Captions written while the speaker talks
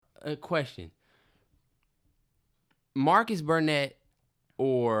a question. Marcus Burnett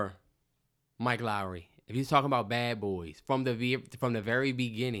or Mike Lowry? If he's talking about Bad Boys from the very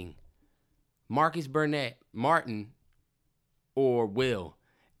beginning, Marcus Burnett, Martin, or Will?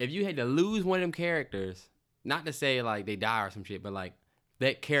 If you had to lose one of them characters, not to say like they die or some shit, but like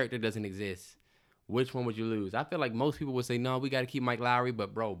that character doesn't exist, which one would you lose? I feel like most people would say no, we got to keep Mike Lowry,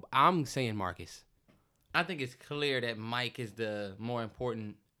 but bro, I'm saying Marcus. I think it's clear that Mike is the more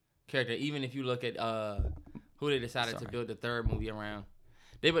important character, even if you look at who they decided to build the third movie around.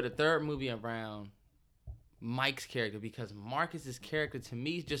 They put the third movie around Mike's character because Marcus's character to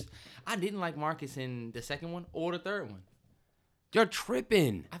me is just, I didn't like Marcus in the second one or the third one. You're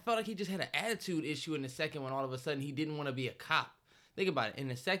tripping. I felt like he just had an attitude issue in the second one. All of a sudden, he didn't want to be a cop. Think about it. In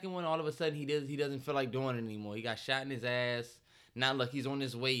the second one, all of a sudden, he doesn't feel like doing it anymore. He got shot in his ass. Now, look, he's on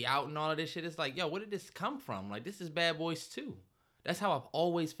his way out and all of this shit. It's like, yo, where did this come from? Like, this is Bad Boys 2. That's how I've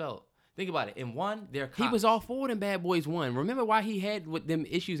always felt. Think about it. In 1, they're cops. He was all for it in Bad Boys 1. Remember why he had with them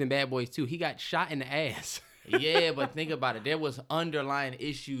issues in Bad Boys 2? He got shot in the ass. Yeah, but think about it. There was underlying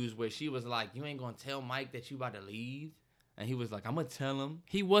issues where she was like, you ain't going to tell Mike that you about to leave? And he was like, I'm going to tell him.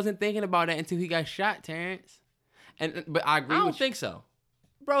 He wasn't thinking about that until he got shot, Terrence. But I agree with you. I don't think so.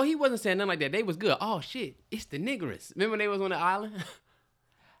 Bro, he wasn't saying nothing like that. They was good. Oh, shit. It's the niggers. Remember they was on the island?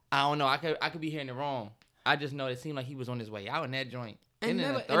 I don't know. I could be hearing it wrong. I just know it seemed like he was on his way out in that joint. And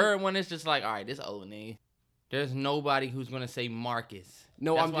then the third one is just like, all right, this old nigga. There's nobody who's going to say Marcus.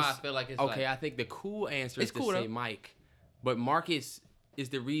 No, That's why I feel like it's okay, I think the cool answer is to say Mike. But Marcus is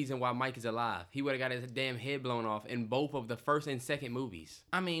the reason why Mike is alive. He would have got his damn head blown off in both of the first and second movies.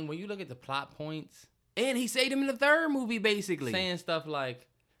 I mean, when you look at the plot points. And he saved him in the third movie, basically. Saying stuff like,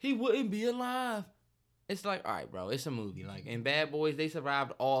 he wouldn't be alive. It's like, all right, bro, it's a movie. Like, in Bad Boys, they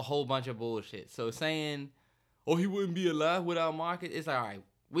survived a whole bunch of bullshit. So saying, oh, he wouldn't be alive without Marcus, it's like, all right,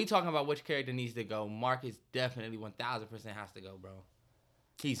 we talking about which character needs to go. Marcus definitely 1,000% has to go, bro.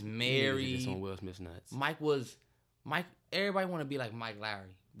 He's married. This on Will Smith's nuts. Mike, everybody want to be like Mike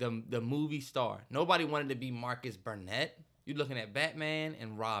Lowry, the movie star. Nobody wanted to be Marcus Burnett. You're looking at Batman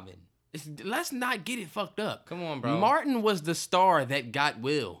and Robin. Let's not get it fucked up. Come on, bro. Martin was the star that got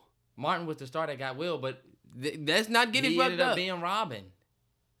Will. Martin was the star that got Will, but let's not get it fucked up. He ended up being Robin.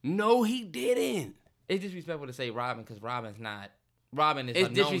 No, he didn't. It's disrespectful to say Robin because Robin's not. Robin is. It's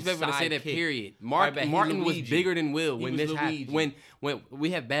disrespectful to say that. Period. Martin was bigger than Will when this happened. When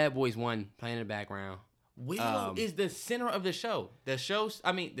we have Bad Boys 1 playing in the background. Will is the center of the show. The show.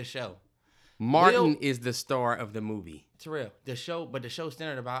 Martin is the star of the movie. It's real. The show's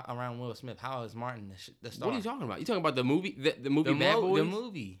centered around Will Smith. How is Martin the star? What are you talking about? You talking about the movie? The movie Bad Boys? The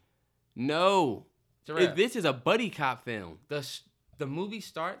movie. No. This is a buddy cop film. The movie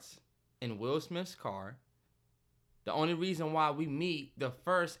starts in Will Smith's car. The only reason why we meet the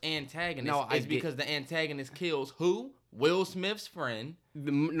first antagonist is because the antagonist kills who? Will Smith's friend.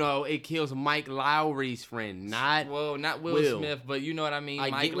 No, it kills Mike Lowry's friend, not Will Smith, but you know what I mean.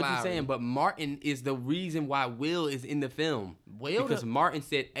 I get what you're saying, but Martin is the reason why Will is in the film. Because Martin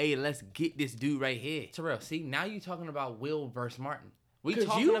said, "Hey, let's get this dude right here." Terrell, see, now you're talking about Will versus Martin.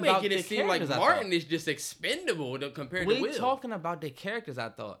 Because you making it seem like Martin is just expendable compared to Will. We talking about the characters. I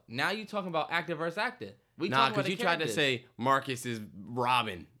thought. Now you talking about actor versus actor. Because you tried to say Marcus is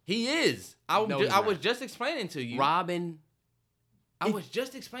Robin. He is. I was just explaining to you. Robin. I was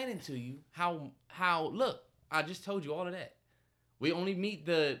just explaining to you how. Look, I just told you all of that. We only meet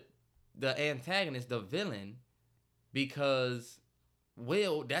the antagonist, the villain, because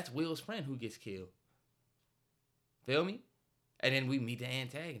that's Will's friend who gets killed. Feel me? And then we meet the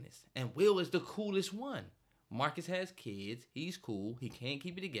antagonist. And Will is the coolest one. Marcus has kids. He's cool. He can't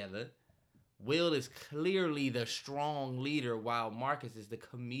keep it together. Will is clearly the strong leader while Marcus is the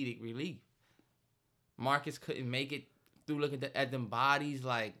comedic relief. Marcus couldn't make it through looking at them bodies.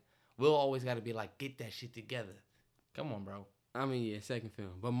 Like, Will always got to be like, get that shit together. Come on, bro. I mean, yeah, second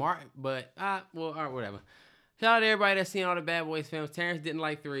film. But all right, whatever. Shout out to everybody that's seen all the Bad Boys films. Terrence didn't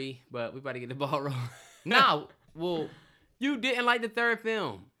like 3, but we about to get the ball rolling. Nah, well... You didn't like the third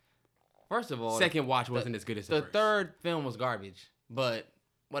film. First of all... Second watch wasn't as good as the first. The third film was garbage. But,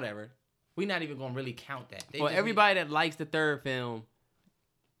 whatever. We're not even going to really count that. Everybody that likes the third film,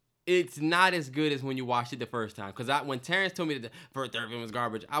 it's not as good as when you watched it the first time. Because when Terrence told me that the third film was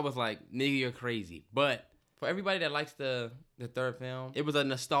garbage, I was like, nigga, you're crazy. But for everybody that likes the third film, it was a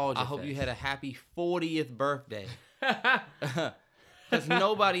nostalgia I hope you had a happy 40th birthday. Because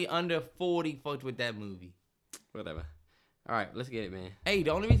nobody under 40 fucked with that movie. Whatever. All right, let's get it, man. Hey, the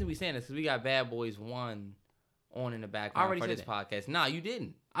only reason we saying this is because we got Bad Boys 1 on in the background for this podcast. Nah, you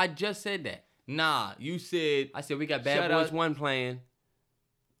didn't. I just said that. Nah, you said... I said we got Bad Boys 1 playing.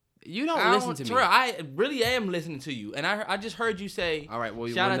 You don't listen to me. Terrell, I really am listening to you, and I just heard you say. All right, well,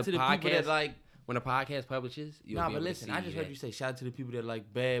 shout out to the people that like when the podcast publishes. But listen, I just heard you say shout out to the people that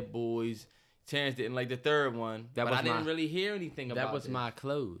like Bad Boys. Terrence didn't like the third one, but I didn't really hear anything about it. That was my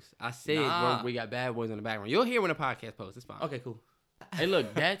close. I said we got Bad Boys in the background. You'll hear when the podcast posts. It's fine. Okay, cool. Hey,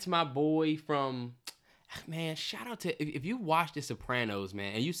 look, that's my boy from. Man, shout out to if you watch The Sopranos,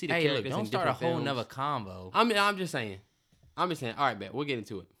 man, and you see the characters don't in start a whole films, nother combo. I'm just saying. All right, bet we'll get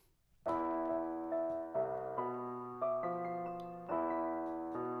into it.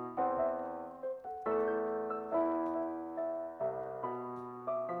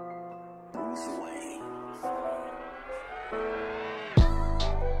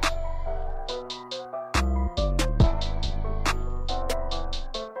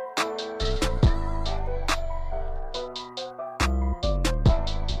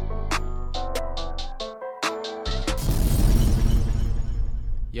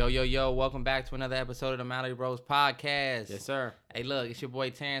 Yo, welcome back to another episode of the Mallory Bros podcast. Yes, sir. Hey, look, it's your boy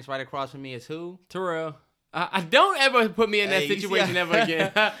Terrence. Right across from me is who? Terrell. I don't ever put me in that situation ever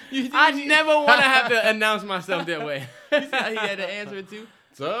again. I never want to have to announce myself that way. You see how he had to answer it too?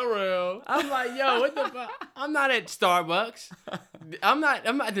 Terrell. I'm like, yo, what the fuck? I'm not at Starbucks. I'm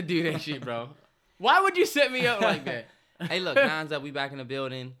not to do that shit, bro. Why would you set me up like that? Hey, look, Nine's up. We back in the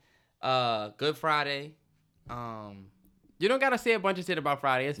building. Good Friday. You don't gotta say a bunch of shit about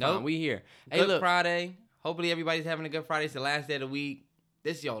Friday. It's fine. We here. Hey, look, Friday. Hopefully everybody's having a good Friday. It's the last day of the week.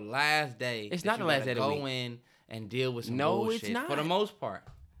 This is your last day. It's not the last day of the week. Go in and deal with some bullshit. It's not. For the most part.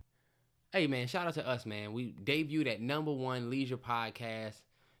 Hey, man, shout out to us, man. We debuted at #1 leisure podcast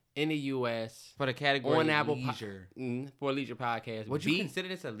in the U.S. For the category on Apple leisure. For a leisure podcast. Would you consider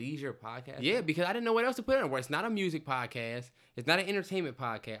this a leisure podcast? Yeah, because I didn't know what else to put in. It's not a music podcast. It's not an entertainment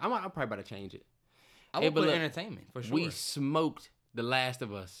podcast. I'm probably about to change it. I would put entertainment, for sure. We smoked The Last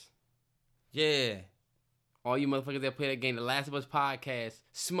of Us. Yeah. All you motherfuckers that play that game, The Last of Us podcast,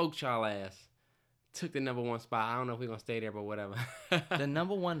 smoked y'all ass. Took the #1 spot. I don't know if we're going to stay there, but whatever. The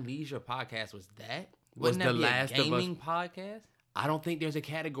 #1 leisure podcast was that? Was The Last of Us. Gaming podcast? I don't think there's a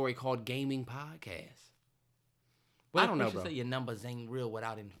category called gaming podcast. I don't know, bro. Say your numbers ain't real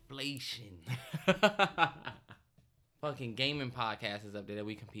without inflation. Fucking gaming podcast is up there that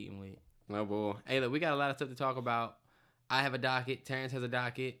we competing with. Oh, boy. Hey, look, we got a lot of stuff to talk about. I have a docket. Terrence has a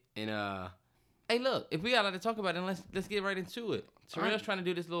docket. And, hey, look, if we got a lot to talk about, then let's get right into it. Terrell's trying to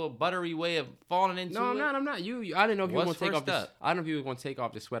do this little buttery way of falling into it. No, I'm not. I didn't know if you were going to take off this. I don't know if you were going to take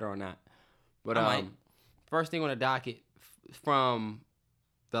off the sweater or not. But first thing on the docket from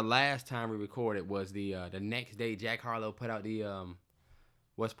the last time we recorded was the next day Jack Harlow put out the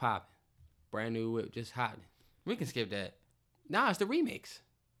What's Poppin'. Brand new whip, just hot. We can skip that. Nah, it's the remix.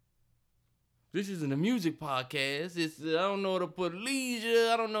 This isn't a music podcast. It's I don't know to put leisure.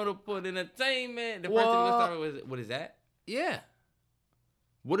 I don't know to put entertainment. The first thing we're gonna start with was, what is that? Yeah.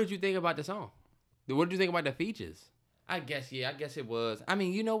 What did you think about the song? What did you think about the features? I guess it was. I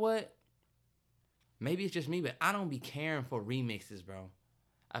mean, you know what? Maybe it's just me, but I don't be caring for remixes, bro.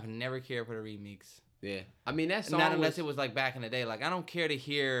 I've never cared for the remix. Yeah. I mean, that song not unless it was like back in the day. Like, I don't care to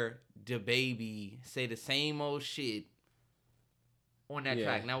hear DaBaby say the same old shit on that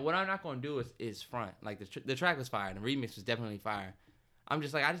track. Now, what I'm not going to do is front. Like, the track was fire. The remix was definitely fire. I'm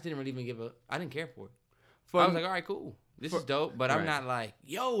just like, I just didn't really even I didn't care for it. I was like, all right, cool. This is dope. But I'm not like,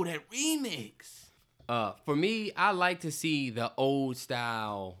 yo, that remix. For me, I like to see the old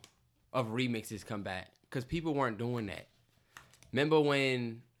style of remixes come back. Because people weren't doing that. Remember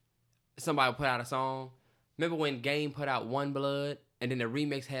when somebody put out a song? Remember when Game put out One Blood? And then the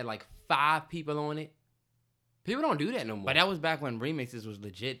remix had like 5 people on it? People don't do that no more. But that was back when remixes was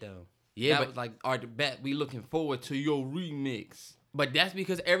legit, though. Yeah, that was like, all right, bet we looking forward to your remix. But that's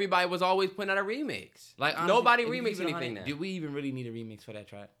because everybody was always putting out a remix. Like, honestly, nobody remixed anything now. Did we even really need a remix for that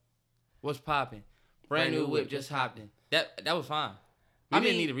track? What's poppin'? Brand new whip just hopped in. That was fine. I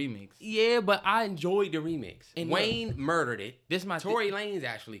didn't need a remix. Yeah, but I enjoyed the remix. And Wayne murdered it. Tory Lanez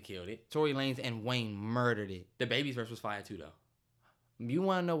actually killed it. Tory Lanez and Wayne murdered it. The Baby's verse was fire too, though. You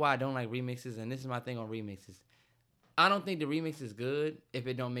want to know why I don't like remixes? And this is my thing on remixes. I don't think the remix is good if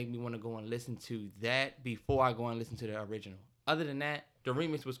it don't make me want to go and listen to that before I go and listen to the original. Other than that, the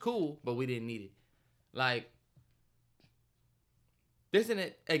remix was cool, but we didn't need it. Like, this is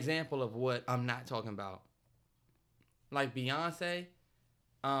an example of what I'm not talking about. Like Beyonce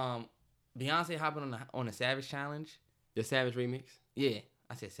hopping on the Savage Challenge. The Savage remix? Yeah,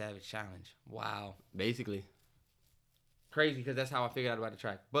 I said Savage Challenge. Wow. Basically. Crazy, because that's how I figured out about the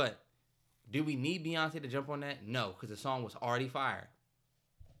track. But do we need Beyonce to jump on that? No, because the song was already fire.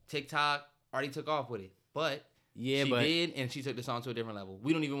 TikTok already took off with it. But Yeah, she but did, and she took the song to a different level.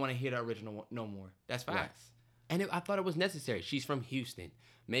 We don't even want to hear the original one no more. That's facts. Right. And I thought it was necessary. She's from Houston.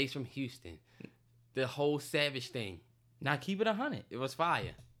 May's from Houston. The whole Savage thing. Now keep it 100. It was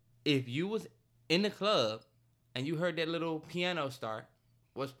fire. If you was in the club and you heard that little piano start,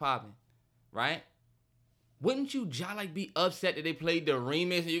 what's popping, right? Wouldn't you be upset that they played the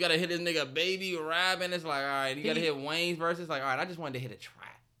remix and you gotta hit this nigga baby rapping? It's like, all right, you gotta hit Wayne's verses. Like, all right, I just wanted to hit a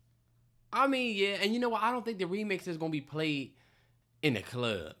track. I mean, yeah, and you know what? I don't think the remix is gonna be played in the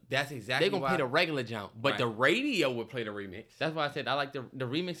club. That's exactly they're gonna play the regular jump, but right. The radio would play the remix. That's why I said I like the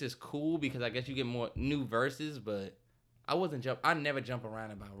remix is cool because I guess you get more new verses, but I never jump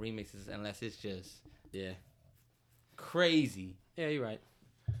around about remixes unless it's just crazy. Yeah, you're right.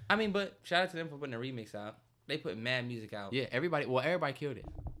 I mean, but shout out to them for putting a remix out. They put mad music out. Yeah, everybody killed it.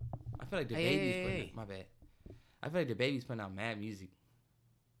 I feel like the baby's putting my bad. I feel like the baby's putting out mad music.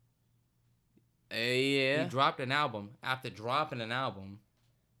 Yeah. He dropped an album. After dropping an album.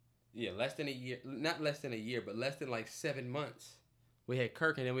 Yeah, less than a year. Not less than a year, but less than like 7 months. We had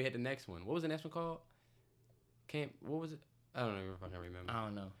Kirk and then we had the next one. What was the next one called? What was it? I don't even fucking remember. I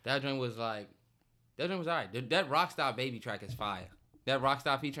don't know. That joint was alright. That Rockstar Baby track is fire. That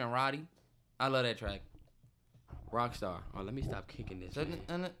Rockstar featuring Roddy. I love that track. Rockstar. Oh, let me stop kicking this. And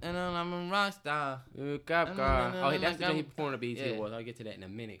I'm a rockstar. Cop car. Oh, that's the he performed the BET Awards. I'll get to that in a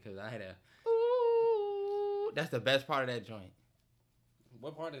minute because I had a. Ooh, that's the best part of that joint.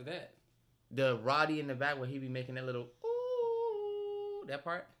 What part is that? The Roddy in the back where he be making that little ooh, that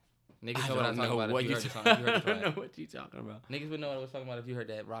part. Niggas know what I'm talking about. I don't know what you talking about. Niggas would know what I was talking about if you heard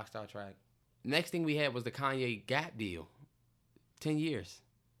that Rockstar track. Next thing we had was the Kanye Gap deal. 10 years.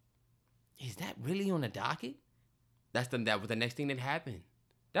 Is that really on the docket? That was the next thing that happened.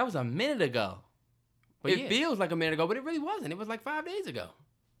 That was a minute ago. But it feels like a minute ago, but it really wasn't. It was like 5 days ago.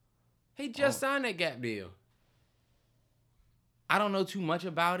 He just signed that Gap deal. I don't know too much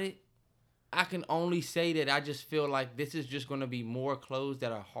about it. I can only say that I just feel like this is just going to be more clothes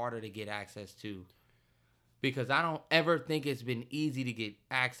that are harder to get access to. Because I don't ever think it's been easy to get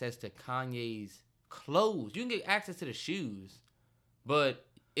access to Kanye's clothes. You can get access to the shoes. But,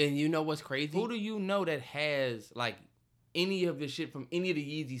 and you know what's crazy? Who do you know that has, like, any of the shit from any of the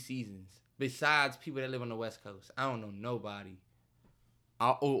Yeezy seasons? Besides people that live on the West Coast. I don't know nobody.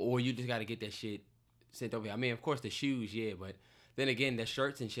 Or you just got to get that shit sent over here. I mean, of course, the shoes, yeah. But then again, the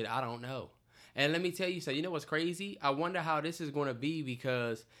shirts and shit, I don't know. And let me tell you, so you know what's crazy? I wonder how this is going to be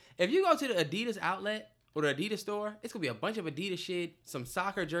because if you go to the Adidas outlet or the Adidas store, it's going to be a bunch of Adidas shit, some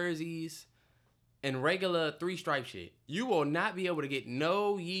soccer jerseys, and regular 3-stripe shit. You will not be able to get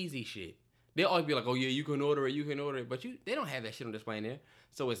no Yeezy shit. They'll always be like, oh, yeah, you can order it. But they don't have that shit on display in there.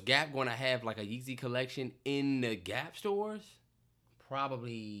 So is Gap going to have like a Yeezy collection in the Gap stores?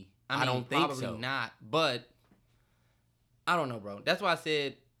 Probably. I don't think so. Probably not. But I don't know, bro. That's why I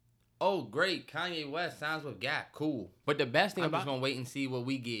said, oh, great. Kanye West signs with Gap. Cool. But the best thing I'm just going to wait and see what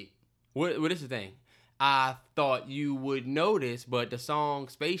we get. What is the thing? I thought you would notice, but the song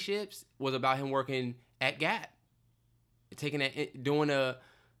Spaceships was about him working at Gap. You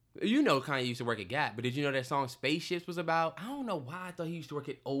know Kanye used to work at Gap, but did you know that song Spaceships was about? I don't know why I thought he used to work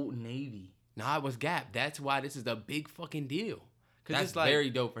at Old Navy. Nah, it was Gap. That's why this is a big fucking deal. That's it's like,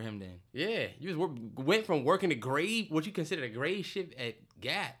 very dope for him then. Yeah. You just went from working the grave, what you consider a grave shift at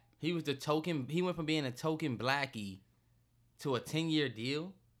Gap. He went from being a token blackie to a 10-year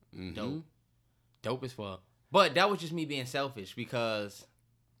deal. Mm-hmm. Dope as fuck. But that was just me being selfish because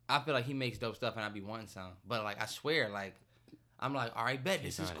I feel like he makes dope stuff and I be wanting some. But like I swear, like I'm like, all right, bet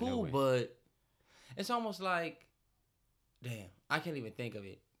this is cool, but it's almost like, damn, I can't even think of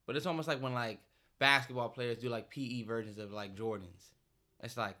it. But it's almost like when like basketball players do like PE versions of like Jordans.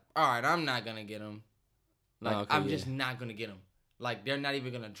 It's like, all right, I'm not gonna get them. Like I'm just not gonna get them. Like they're not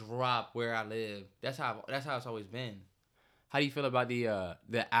even gonna drop where I live. That's how it's always been. How do you feel about the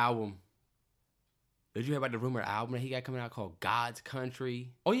album? Did you hear about the rumored album that he got coming out called God's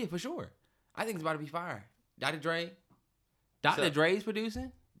Country? Oh yeah, for sure. I think it's about to be fire. Dr. Dre. Dre's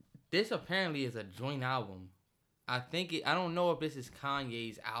producing? This apparently is a joint album. I don't know if this is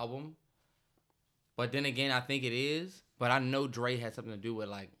Kanye's album. But then again, I think it is. But I know Dre had something to do with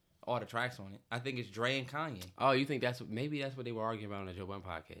like all the tracks on it. I think it's Dre and Kanye. Oh, you think maybe that's what they were arguing about on the Joe Budden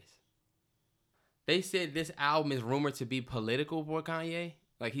podcast? They said this album is rumored to be political for Kanye.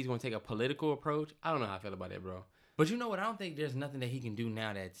 Like he's going to take a political approach. I don't know how I feel about that, bro. But you know what? I don't think there's nothing that he can do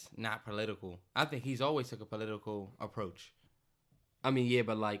now that's not political. I think he's always took a political approach. I mean, yeah,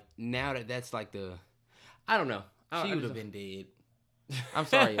 but like now that's like I don't know. She would have been dead. I'm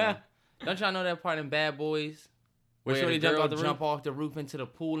sorry, y'all. Don't y'all know that part in Bad Boys Where Where Shorty the girl jump off the roof into the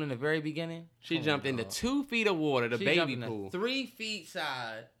pool in the very beginning. She jumped into 2 feet of water, the baby pool. 3 feet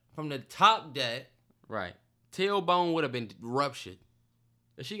side from the top deck. Right. Tailbone would have been ruptured.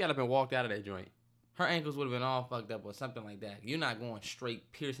 She got up and walked out of that joint. Her ankles would have been all fucked up or something like that. You're not going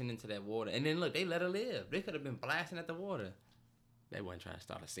straight piercing into that water. And then look, they let her live. They could have been blasting at the water. They wasn't trying to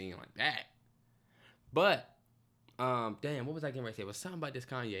start a scene like that. But, damn, what was I getting ready to say? It was something about this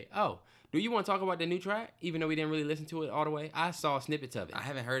Kanye. Oh, do you want to talk about the new track? Even though we didn't really listen to it all the way. I saw snippets of it. I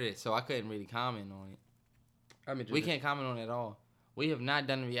haven't heard it, so I couldn't really comment on it. We can't comment on it at all. We have not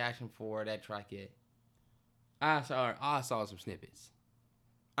done a reaction for that track yet. I saw some snippets.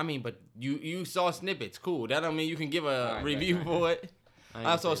 I mean, but you saw snippets. Cool. That don't mean you can give a review for it.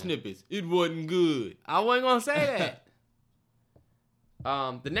 I saw snippets. It wasn't good. I wasn't going to say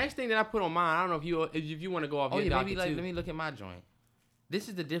that. The next thing that I put on mine, I don't know if you want to go off your docket too. Let me look at my joint. This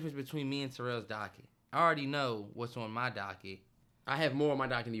is the difference between me and Terrell's docket. I already know what's on my docket. I have more on my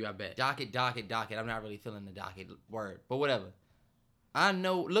docket than you, I bet. Docket. I'm not really feeling the docket word, but whatever. I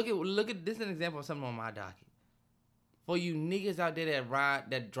know. Look at this is an example of something on my docket. For you niggas out there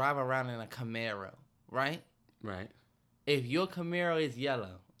that drive around in a Camaro, right? Right. If your Camaro is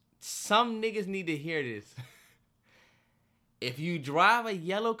yellow, some niggas need to hear this. If you drive a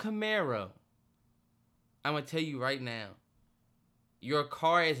yellow Camaro, I'm gonna tell you right now, your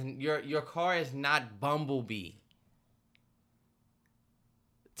car is not Bumblebee.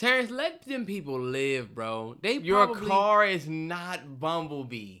 Terrence, let them people live, bro. Your car is not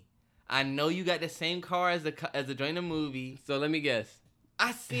Bumblebee. I know you got the same car as the joint in the movie. So let me guess.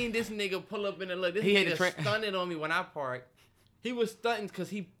 I seen this nigga pull up in the look. This nigga stunted on me when I parked. He was stunting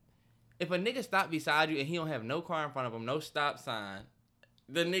because if a nigga stop beside you and he don't have no car in front of him, no stop sign,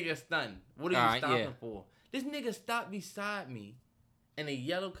 the nigga stunting. What are you stopping for? This nigga stopped beside me in a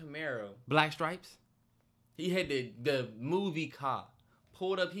yellow Camaro. Black stripes? He had the movie car.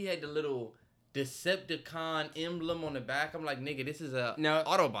 Pulled up, he had the little Decepticon emblem on the back. I'm like, nigga, this is a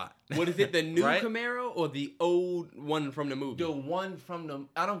Autobot. What is it, the new right? Camaro or the old one from the movie? The one from the...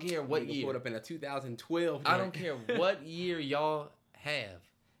 I don't care what year. Pulled up in a 2012. I don't care what year y'all have.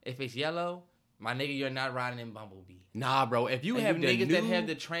 If it's yellow, my nigga, you're not riding in Bumblebee. Nah, bro. If you have the niggas that have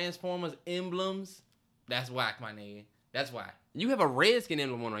the Transformers emblems, that's whack, my nigga. That's whack. You have a Redskin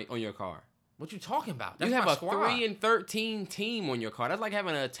emblem on your car. What you talking about? That's you have my a squad. 3-13 team on your car. That's like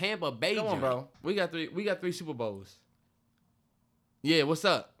having a Tampa Bay. Come on, bro. We got three Super Bowls. Yeah, what's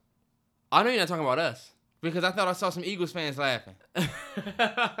up? I know you're not talking about us. Because I thought I saw some Eagles fans laughing.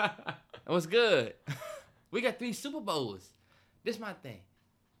 What's good? We got 3 Super Bowls. This my thing.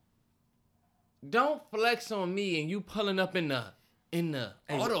 Don't flex on me and you pulling up in the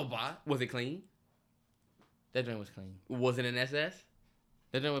Autobot. Was it clean? That joint was clean. Was it an SS?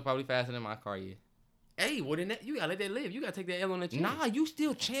 That joint was probably faster than my car, yeah. Hey, well then you gotta let that live. You gotta take that L on the chin. Nah, you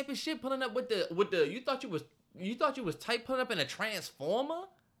still championship pulling up with the. You thought you was tight pulling up in a Transformer.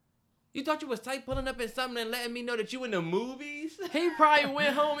 You thought you was tight pulling up in something and letting me know that you in the movies. He probably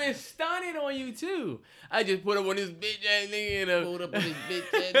went home and stunted on you too. I just put up on this bitch ass nigga and pulled up on this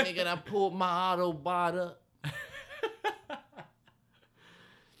bitch ass nigga and I pulled my Autobot up.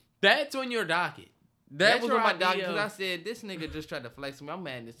 That's on your docket. That was on my docket because I said, this nigga just tried to flex me. I'm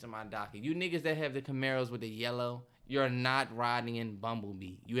adding this to my docket. You niggas that have the Camaros with the yellow, you're not riding in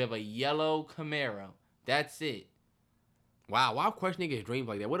Bumblebee. You have a yellow Camaro. That's it. Wow, why question niggas' dreams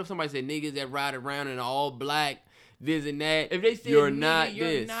like that? What if somebody said niggas that ride around in all black, this and that? If they said you're not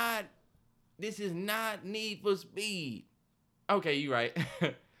this is not Need for Speed. Okay, you right.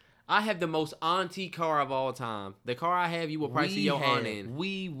 I have the most auntie car of all time. The car I have, you will probably see your aunt in.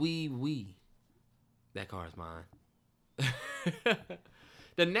 We. That car is mine.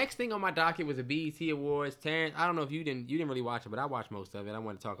 The next thing on my docket was the BET Awards. Terrence, I don't know if you didn't really watch it, but I watched most of it. I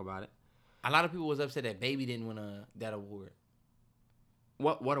want to talk about it. A lot of people was upset that Baby didn't win that award.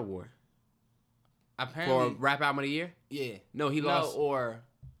 What award? Apparently for Rap Album of the Year? Yeah. No, he lost. Or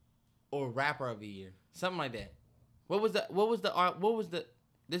Rapper of the Year. Something like that. What was the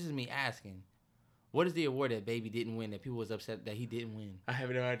this is me asking. What is the award that Baby didn't win that people was upset that he didn't win? I have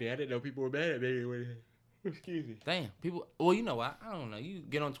no idea. I didn't know people were mad at Baby winning. Excuse me. Damn. People. Well, you know what? I don't know. You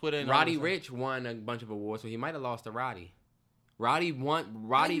get on Twitter and Roddy Ricch won a bunch of awards, so he might have lost to Roddy. Roddy won.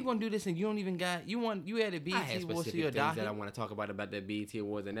 How you gonna do this and you don't even got you had a BET I had Awards to specific your things docket that I want to talk about the BET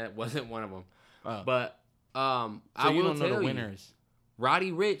Awards, and that wasn't one of them. Oh. But so I you will don't know tell the you, winners.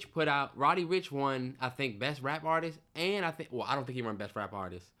 Roddy Ricch won, I think, Best Rap Artist, and I don't think he won Best Rap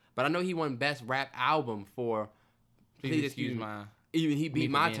Artist, but I know he won Best Rap Album for. Please excuse my. Even he beat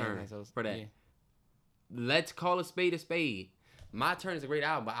my turn for that. Yeah. Let's call a spade a spade. My Turn is a great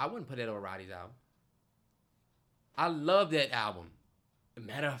album, but I wouldn't put it over Roddy's album. I love that album.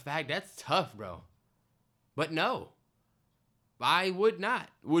 Matter of fact, that's tough, bro. But no, I would not.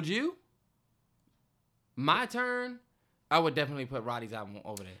 Would you? My turn. I would definitely put Roddy's album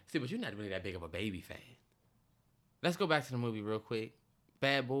over there. See, but you're not really that big of a Baby fan. Let's go back to the movie real quick.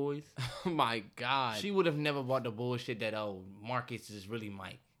 Bad Boys. Oh my God. She would have never bought the bullshit that Marcus is really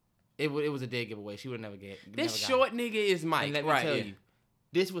Mike. It was a dead giveaway. She would never get. This short nigga is Mike. And let me tell you,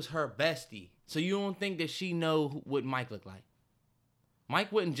 this was her bestie. So you don't think that she know what Mike looked like?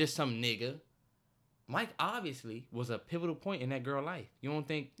 Mike wasn't just some nigga. Mike obviously was a pivotal point in that girl's life. You don't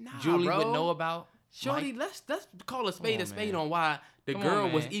think Julie would know about? Shorty, Mike? let's call a spade on why the girl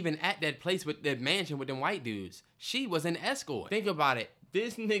was even at that place with that mansion with them white dudes. She was an escort. Think about it.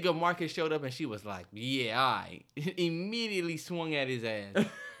 This nigga Marcus showed up and she was like, yeah, all right. Immediately swung at his ass.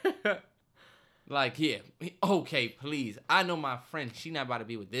 Like, yeah, okay, please. I know my friend. She not about to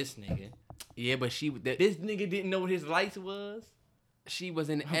be with this nigga. Yeah, but this nigga didn't know what his lights was. She was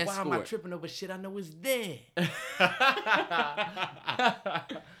an escort. Why am I tripping over shit I know is there?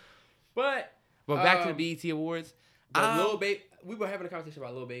 But back to the BET Awards. Lil Baby, we were having a conversation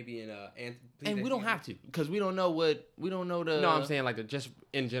about Lil Baby and we don't have to because we don't know the. No, I'm saying like just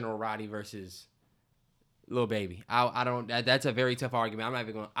in general, Roddy versus Lil Baby. I don't. That's a very tough argument. I'm not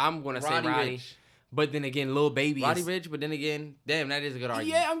even going. I'm going to say Roddy. Rich. But then again, Lil Baby Roddy Rich. But then again, damn, that is a good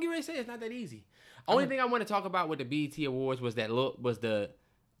argument. Yeah, I'm getting ready to say it's not that easy. Only thing I want to talk about with the BET Awards was the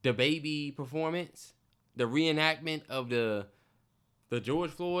Baby performance, the reenactment of the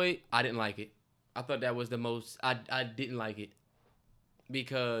George Floyd. I didn't like it. I thought that was the most. I didn't like it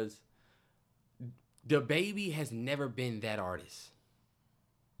because the Baby has never been that artist.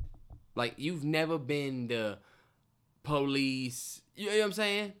 Like, you've never been the police. You know what I'm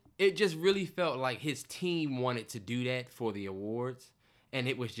saying? It just really felt like his team wanted to do that for the awards, and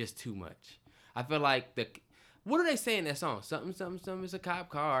it was just too much. I feel like what do they say in that song? Something, something, something. It's a cop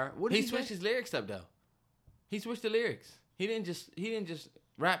car. What did he switched his lyrics up though. He switched the lyrics. He didn't just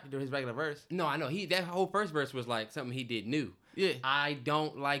rap to his regular verse. No, I know. That whole first verse was like something he did new. Yeah. I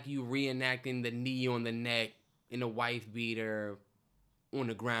don't like you reenacting the knee on the neck and the wife beater on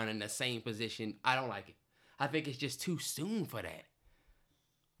the ground in the same position. I don't like it. I think it's just too soon for that.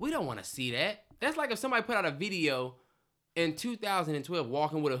 We don't want to see that. That's like if somebody put out a video in 2012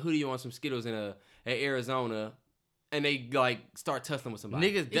 walking with a hoodie on, some Skittles in Arizona, and they like start tussling with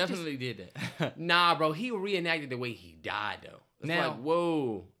somebody. Niggas definitely did that. Nah, bro, he reenacted the way he died though. It's now, like,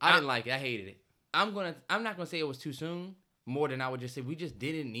 whoa, I didn't like it. I hated it. I'm not gonna say it was too soon. More than I would just say we just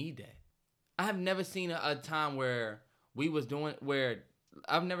didn't need that. I have never seen a time where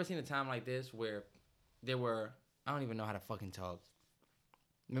I've never seen a time like this where there were. I don't even know how to fucking talk.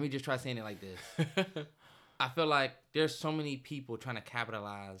 Let me just try saying it like this. I feel like there's so many people trying to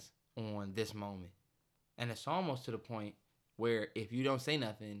capitalize on this moment. And it's almost to the point where if you don't say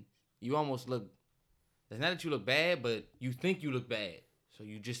nothing, you almost look... It's not that you look bad, but you think you look bad. So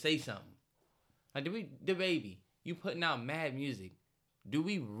you just say something. Like, the Baby, you putting out mad music. Do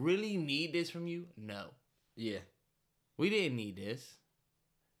we really need this from you? No. Yeah. We didn't need this.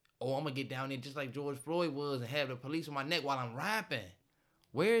 Oh, I'm going to get down there just like George Floyd was and have the police on my neck while I'm rapping.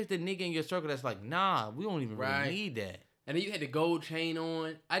 Where's the nigga in your circle that's like, nah, we don't even really need that? And then you had the gold chain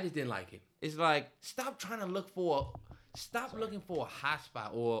on. I just didn't like it. It's like, stop looking for a hot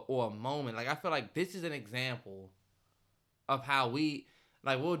spot or a moment. Like, I feel like this is an example of how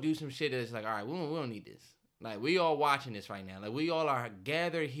we'll do some shit that's like, all right, we don't need this. Like, we all watching this right now. Like, we all are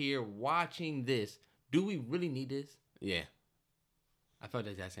gathered here watching this. Do we really need this? Yeah. I felt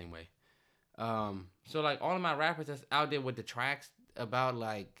the exact same way. So, like, all of my rappers that's out there with the tracks about,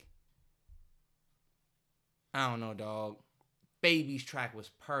 like, I don't know, dog. Baby's track was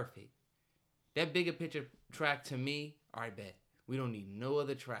perfect. That Bigger Picture track, to me, all right, bet. We don't need no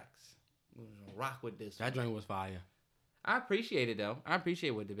other tracks. We're gonna rock with this. That joint was fire. I appreciate it, though. I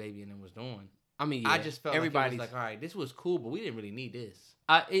appreciate what the Baby and them was doing. I mean, yeah, I just felt everybody's like, all right, this was cool, but we didn't really need this.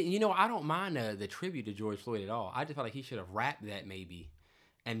 I don't mind the tribute to George Floyd at all. I just felt like he should have rapped that maybe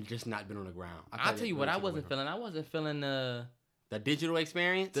and just not been on the ground. I'll tell you what I wasn't feeling. I wasn't feeling the digital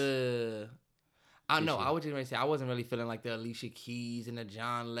experience. I know. I was just going to say I wasn't really feeling like the Alicia Keys and the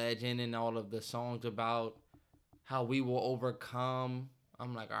John Legend and all of the songs about how we will overcome.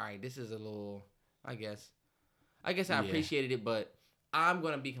 I'm like, all right, this is a little. I guess I appreciated it, but I'm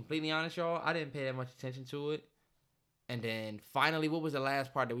gonna be completely honest, y'all. I didn't pay that much attention to it. And then finally, what was the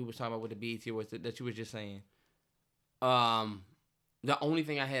last part that we were talking about with the BET Awards that you was just saying? The only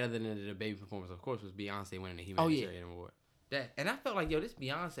thing I had other than the Baby performance, of course, was Beyonce winning the Humanitarian Award. And I felt like, yo, this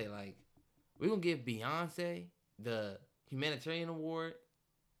Beyonce, like, we're gonna give Beyonce the Humanitarian Award.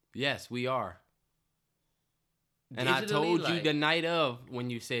 Yes, we are. And I told you like, the night of when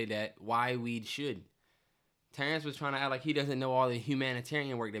you said that why we should. Terrence was trying to act like he doesn't know all the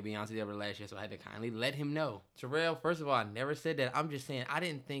humanitarian work that Beyonce did over the last year, so I had to kindly let him know. Terrell, first of all, I never said that. I'm just saying I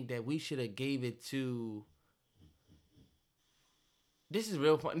didn't think that we should have gave it to. This is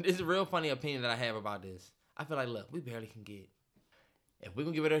real fun. This is a real funny opinion that I have about this. I feel like, look, we barely can get. If we're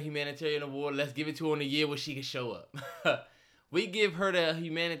gonna give her a humanitarian award, let's give it to her in the year where she can show up. We give her the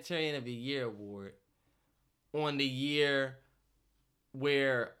humanitarian of the year award on the year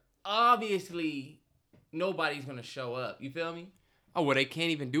where obviously nobody's gonna show up. You feel me? Oh, well, they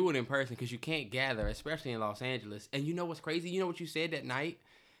can't even do it in person because you can't gather, especially in Los Angeles. And you know what's crazy? You know what you said that night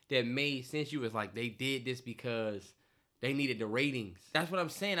that made sense? You was like, they did this because they needed the ratings. That's what I'm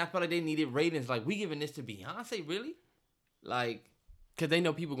saying. I felt like they needed ratings. Like, we giving this to Beyonce, really? Like, because they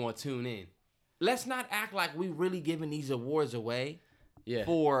know people going to tune in. Let's not act like we really giving these awards away Yeah.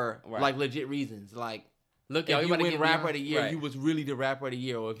 for, like, legit reasons. Like, look, if you win Rapper of the Year, you was really the Rapper of the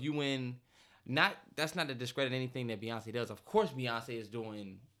Year. Or if you win... That's not to discredit anything that Beyonce does. Of course Beyonce is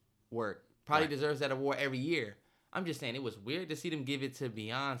doing work. Probably deserves that award every year. I'm just saying it was weird to see them give it to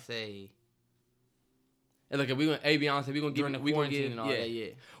Beyonce. And look, if we gonna Beyonce, we gonna give during the quarantine and all that. Yeah,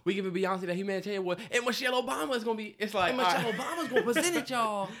 we giving Beyonce the humanitarian award, and Michelle Obama is gonna be. It's like and Michelle Obama's gonna present it,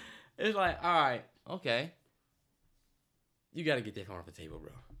 y'all. It's like, all right, okay, you gotta get that phone off the table,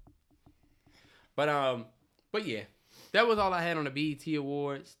 bro. But yeah. That was all I had on the BET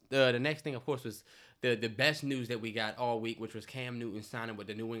Awards. The next thing, of course, was the best news that we got all week, which was Cam Newton signing with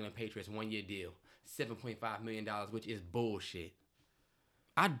the New England Patriots 1-year deal. $7.5 million, which is bullshit.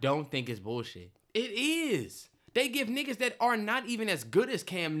 I don't think it's bullshit. It is. They give niggas that are not even as good as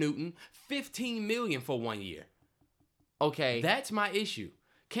Cam Newton $15 million for 1 year. Okay. That's my issue.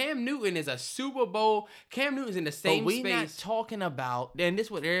 Cam Newton is a Super Bowl. Cam Newton's in the same space. But we not talking about, and this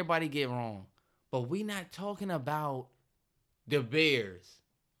is what everybody get wrong, but we not talking about the Bears.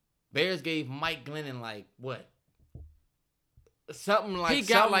 Bears gave Mike Glennon like what? Something like he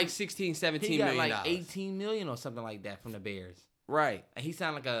got like 16, 17 million. He got like 18 million or something like that from the Bears. Right. And he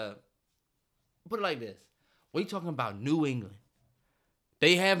sounded like a. Put it like this: we talking about New England.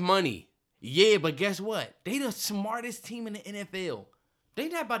 They have money. Yeah, but guess what? They the smartest team in the NFL. They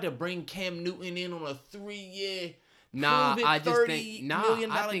not about to bring Cam Newton in on a 3-year. Nah, I just think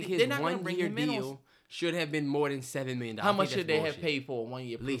I think his 1-year deal should have been more than $7 million. How much should they have paid for a 1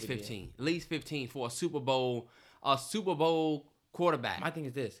 year? At least 15. At least 15 for a Super Bowl quarterback. My thing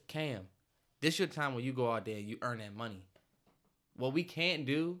is this, Cam. This your time when you go out there and you earn that money. What we can't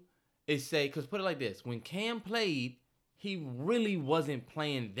do is say, because put it like this, when Cam played, he really wasn't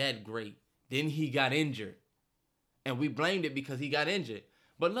playing that great. Then he got injured. And we blamed it because he got injured.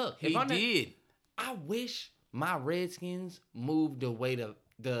 But look, he did. I wish my Redskins moved the way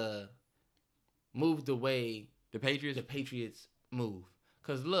the Patriots move.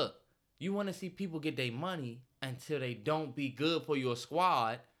 Because look, you want to see people get their money until they don't be good for your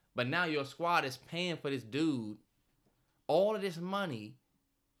squad. But now your squad is paying for this dude all of this money.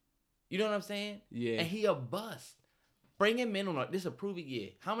 You know what I'm saying? Yeah. And he a bust. Bring him in on this a prove-it year.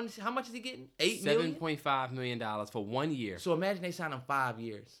 How much is he getting? $7.5 million for 1 year. So imagine they sign him 5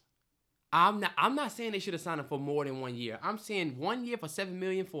 years. I'm not saying they should have signed him for more than 1 year. I'm saying 1 year for $7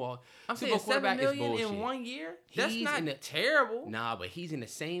 million for I'm saying $7 million in 1 year? That's not terrible. Nah, but he's in the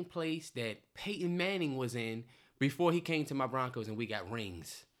same place that Peyton Manning was in before he came to my Broncos and we got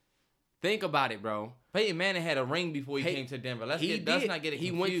rings. Think about it, bro. Peyton Manning had a ring before he came to Denver. Let's not get it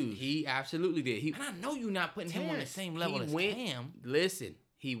confused. He absolutely did. And I know you're not putting him on the same level as Cam. Listen,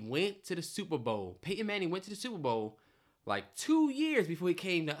 he went to the Super Bowl. Peyton Manning went to the Super Bowl like 2 years before he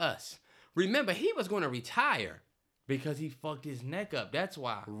came to us. Remember, he was going to retire. Because he fucked his neck up. That's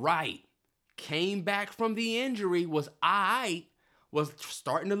why. Right. Came back from the injury, was aight. Was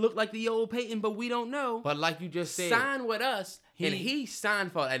starting to look like the old Peyton, but we don't know. But like you just said. Signed with us, and he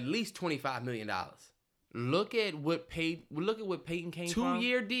signed for at least $25 million. Look at what Peyton came from.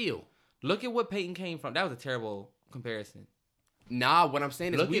 2-year deal. Look at what Peyton came from. That was a terrible comparison. Nah, what I'm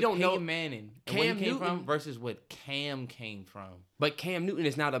saying is we don't know Peyton Manning and where he came from versus what Cam came from. But Cam Newton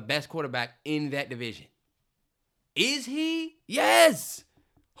is now the best quarterback in that division. Is he? Yes.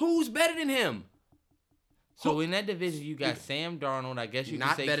 Who's better than him? So in that division, you got Sam Darnold. I guess you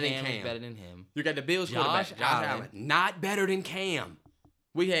can say Cam is better than him. You got the Bills quarterback, Josh Allen. Not better than Cam.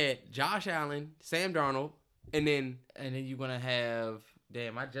 We had Josh Allen, Sam Darnold, and then you're gonna have.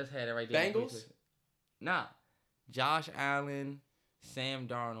 Damn, I just had it right there. Bengals. Nah, Josh Allen, Sam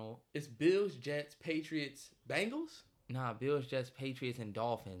Darnold. It's Bills, Jets, Patriots, Bengals. Nah, Bills, Jets, Patriots, and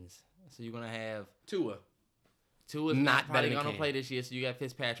Dolphins. So you're gonna have Tua. Tua's Not probably better than gonna Cam. play this year, so you got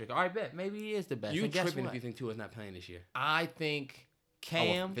Fitzpatrick. All right, bet maybe he is the best. You And guess tripping what? if you think Tua's not playing this year? I think Oh, well,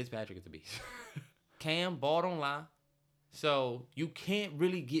 Cam Fitzpatrick is the beast. Cam ball don't lie, so you can't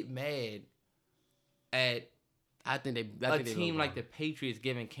really get mad at I think they a team like the Patriots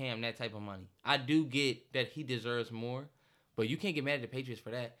giving Cam that type of money. I do get that he deserves more, but you can't get mad at the Patriots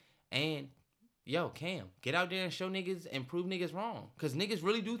for that. And yo, Cam, get out there and show niggas and prove niggas wrong, cause niggas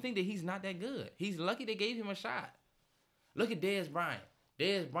really do think that he's not that good. He's lucky they gave him a shot. Look at Dez Bryant.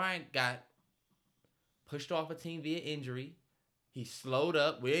 Dez Bryant got pushed off a team via injury. He slowed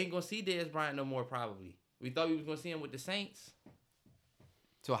up. We ain't gonna see Dez Bryant no more probably. We thought we was gonna see him with the Saints.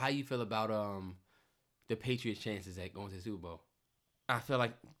 So how you feel about the Patriots' chances at going to the Super Bowl? I feel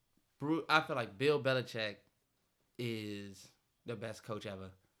like Bill Belichick is the best coach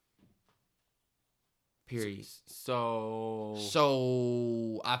ever. Period. So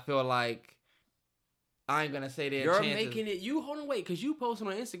I feel like I ain't gonna say their you're chances. making it. You hold on, wait, because you posted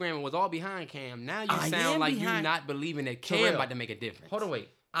on Instagram and was all behind Cam. Now you I am sound like behind- you not believing that Cam Terrell, about to make a difference. Hold on, wait.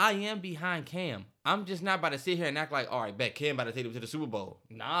 I am behind Cam. I'm just not about to sit here and act like, all right, bet Cam about to take them to the Super Bowl.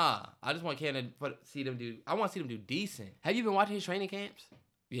 Nah, I just want Cam to see them do. I want to see them do decent. Have you been watching his training camps?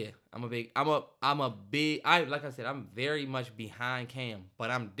 Yeah, I'm very much behind Cam,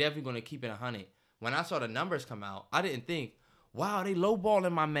 but I'm definitely gonna keep it 100. When I saw the numbers come out, I didn't think, wow, they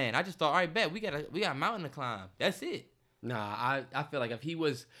lowballing my man. I just thought, all right, bet we got a mountain to climb. That's it. Nah, I feel like if he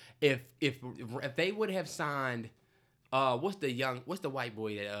was if they would have signed what's the white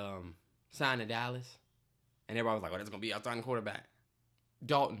boy that signed to Dallas? And everybody was like, oh, that's gonna be our starting quarterback.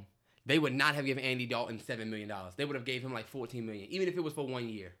 Dalton. They would not have given Andy Dalton $7 million. They would have gave him like $14 million, even if it was for 1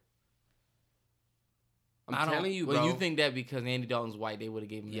 year. I'm telling you, bro. Well, you think that because Andy Dalton's white, they would have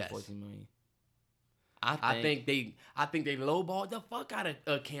given him Yes. $14 million? I think they lowballed the fuck out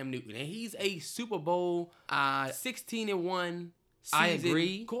of Cam Newton, and he's a Super Bowl 16-1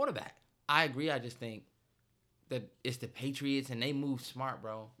 season quarterback. I agree. I just think that it's the Patriots and they move smart,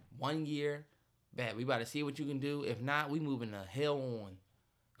 bro. 1 year, bad. We about to see what you can do. If not, we moving the hell on.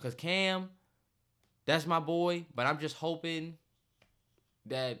 Cause Cam, that's my boy, but I'm just hoping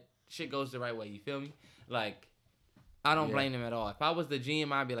that shit goes the right way. You feel me? Like, I don't blame him at all. If I was the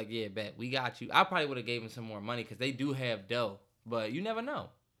GM, I'd be like, yeah, bet, we got you. I probably would have gave him some more money because they do have dough. But you never know.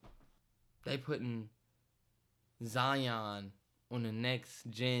 They putting Zion on the next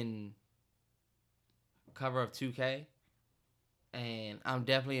gen cover of 2K. And I'm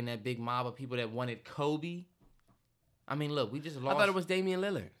definitely in that big mob of people that wanted Kobe. I mean, look, we just lost. I thought it was Damian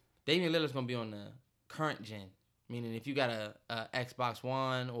Lillard. Damian Lillard's going to be on the current gen. Meaning if you got a Xbox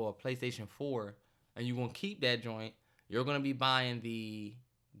One or a PlayStation 4 and you're going to keep that joint, you're going to be buying the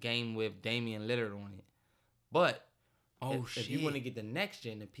game with Damian Lillard on it. But if you want to get the next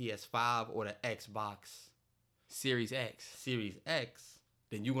gen, the PS5 or the Xbox Series X,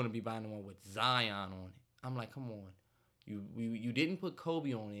 then you're going to be buying the one with Zion on it. I'm like, come on. You didn't put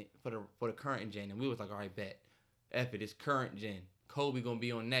Kobe on it for the current gen. And we was like, all right, bet. F it, it's current gen. Kobe going to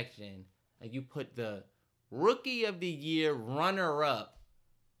be on next gen. And you put the Rookie of the Year runner-up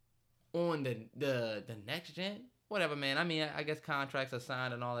on the next gen? Whatever, man. I mean, I guess contracts are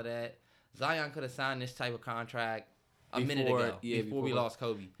signed and all of that. Zion could have signed this type of contract a minute ago before we lost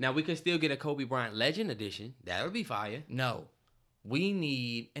Kobe. Now, we could still get a Kobe Bryant Legend Edition. That would be fire. No. We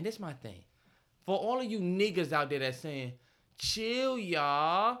need, and this is my thing. For all of you niggas out there that's saying, chill,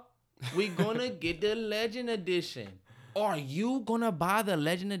 y'all. We gonna get the Legend Edition. Are you gonna buy the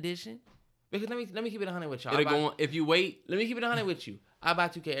Legend Edition? Because let me keep it 100 with y'all. If you wait. Let me keep it 100 with you. I buy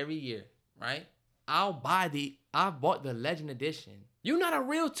 2K every year, right? I bought the Legend Edition. You're not a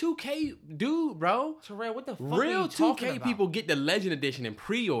real 2K dude, bro. Terrell, what the fuck real are you talking 2K about? people get the Legend Edition and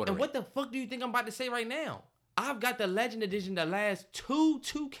pre-order. And what the fuck do you think I'm about to say right now? I've got the Legend Edition the last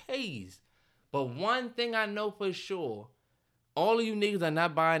 2Ks. But one thing I know for sure, all of you niggas are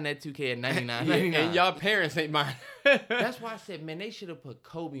not buying that 2K at $99.99. And y'all parents ain't buying. That's why I said, man, they should have put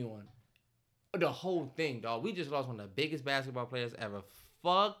Kobe on the whole thing, dog. We just lost one of the biggest basketball players ever.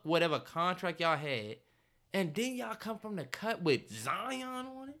 Fuck whatever contract y'all had. And then y'all come from the cut with Zion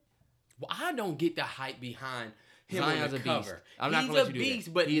on it? Well, I don't get the hype behind him Zion's on the a cover. beast. I'm not gonna let you do that. He's a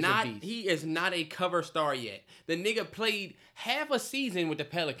beast, but He's a not beast. he is not a cover star yet. The nigga played half a season with the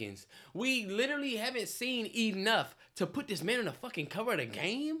Pelicans. We literally haven't seen enough to put this man on the fucking cover of the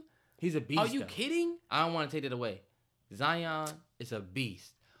game. He's a beast. Are you kidding? I don't want to take that away. Zion is a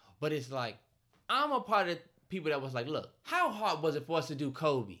beast. But it's like, I'm a part of the people that was like, look, how hard was it for us to do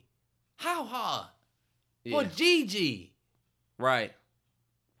Kobe? How hard? For Gigi. Right.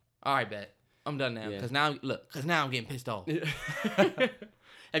 All right, bet. I'm done now. Yeah. Because now I'm getting pissed off.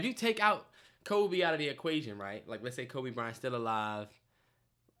 If you take out Kobe out of the equation, right? Like, let's say Kobe Bryant's still alive,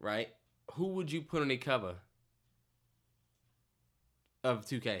 right? Who would you put on the cover of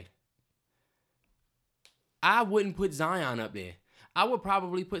 2K? I wouldn't put Zion up there. I would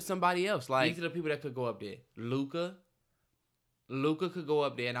probably put somebody else. Like, these are the people that could go up there. Luka could go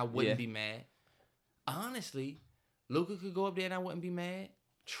up there, and I wouldn't be mad. Honestly, Luka could go up there, and I wouldn't be mad.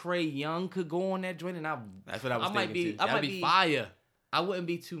 Trae Young could go on that joint, and that's what I was thinking too. That'd be fire. I wouldn't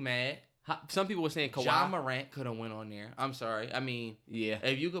be too mad. Some people were saying Kawhi. Ja Morant could have went on there. I'm sorry. I mean, yeah.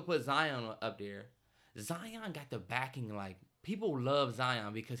 If you could put Zion up there, Zion got the backing. Like, people love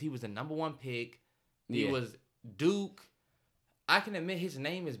Zion because he was the number 1 pick. He was Duke. I can admit his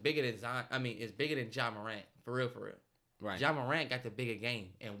name is bigger than Zion. I mean, it's bigger than Ja Morant. For real, for real. Right. Ja Morant got the bigger game.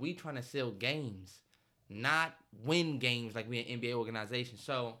 And we trying to sell games, not win games like we an NBA organization.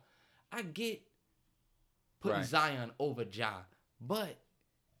 So, I get putting Zion over Ja. But,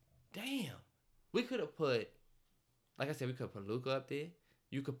 damn. We could have put, like I said, we could have put Luka up there.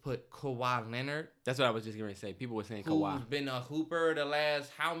 You could put Kawhi Leonard. That's what I was just going to say. People were saying Kawhi. Who's been a hooper the last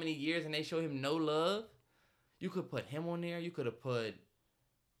how many years, and they show him no love. You could put him on there. You could have put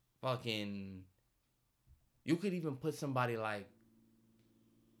fucking... You could even put somebody like...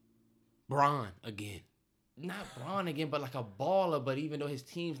 Bron again. Not Bron again, but like a baller, but even though his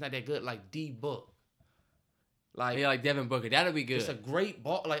team's not that good, like D-Book. Like, yeah, like Devin Booker. That'll be good. It's a great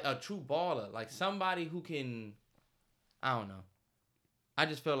ball, like a true baller. Like somebody who can... I don't know. I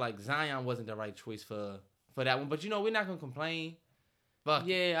just feel like Zion wasn't the right choice for that one. But, we're not going to complain. But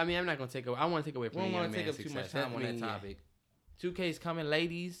yeah, I mean, I'm not going to take away. I want to take away from we the don't young want to take man's up too much success. time on that topic. 2K's coming,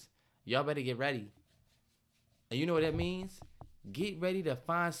 ladies. Y'all better get ready. And you know what that means? Get ready to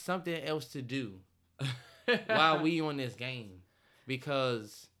find something else to do while we on this game.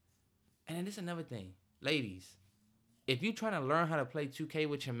 Because, and then this is another thing. Ladies, if you trying to learn how to play 2K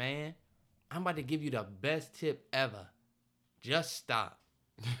with your man, I'm about to give you the best tip ever. Just stop.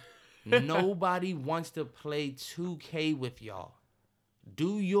 Nobody wants to play 2K with y'all.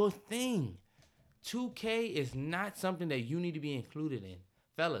 Do your thing. 2K is not something that you need to be included in.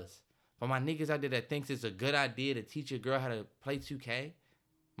 Fellas, for my niggas out there that thinks it's a good idea to teach your girl how to play 2K,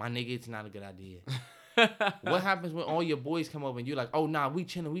 my nigga, it's not a good idea. What happens when all your boys come over and you're like, oh, nah, we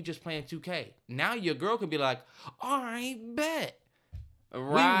chilling, we just playing 2K. Now your girl could be like, all right, bet. Right.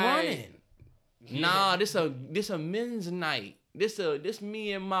 We running. Yeah. Nah, this a men's night. This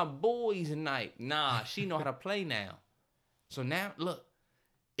me and my boys night. Nah, she know how to play now. So now, look,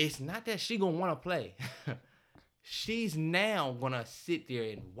 it's not that she gonna want to play. She's now gonna sit there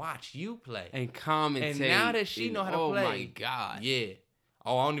and watch you play and commentate. And now that she know how to play, oh my god, yeah.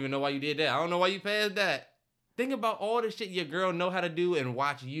 Oh, I don't even know why you did that. I don't know why you passed that. Think about all the shit your girl know how to do and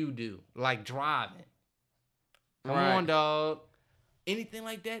watch you do, like driving. Come on, dog. Anything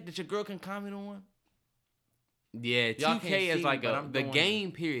like that your girl can comment on? Yeah, 2K is like the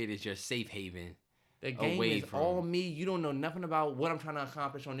game period is your safe haven. The game is all me. You don't know nothing about what I'm trying to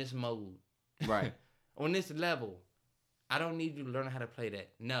accomplish on this mode. Right. On this level. I don't need you to learn how to play that.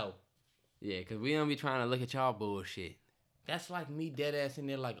 No. Yeah, because we don't be trying to look at y'all bullshit. That's like me dead ass in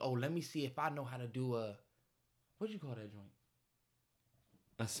there like, oh, let me see if I know how to do a... What'd you call that joint?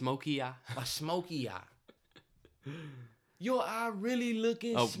 A smoky eye? A smoky eye. Your eye really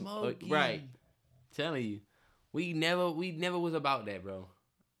looking smoky. Right. Telling you. We never was about that, bro.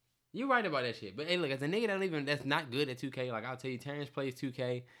 You're right about that shit. But hey, look, as a nigga that's not good at 2K, like I'll tell you, Terrence plays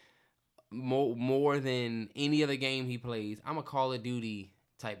 2K more than any other game he plays. I'm a Call of Duty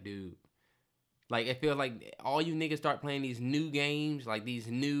type dude. Like, it feels like all you niggas start playing these new games, like these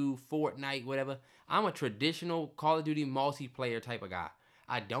new Fortnite, whatever. I'm a traditional Call of Duty multiplayer type of guy.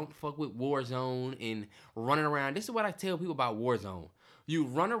 I don't fuck with Warzone and running around. This is what I tell people about Warzone. You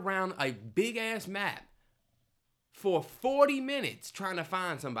run around a big-ass map for 40 minutes trying to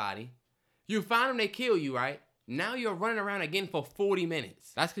find somebody. You find them, they kill you, right? Now you're running around again for 40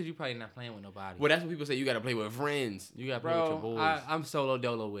 minutes. That's because you're probably not playing with nobody. Well, that's what people say. You got to play with friends. You got to play with your boys. I'm solo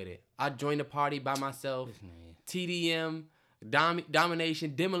dolo with it. I joined the party by myself. TDM,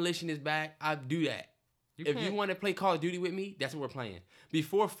 domination, demolition is back. I do that. If you want to play Call of Duty with me, that's what we're playing.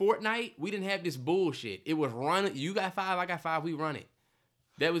 Before Fortnite, we didn't have this bullshit. It was run. You got 5, I got 5. We run it.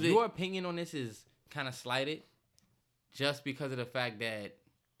 That was Your opinion on this is kind of slighted just because of the fact that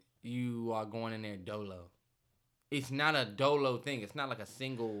you are going in there dolo. It's not a dolo thing. It's not like a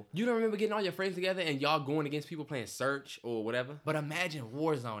single... You don't remember getting all your friends together and y'all going against people playing Search or whatever? But imagine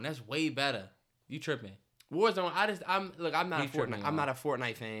Warzone. That's way better. You tripping. Warzone, I'm not a Fortnite. I'm not a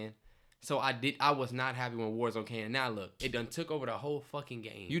Fortnite fan. So I was not happy when Warzone came. Now look, it done took over the whole fucking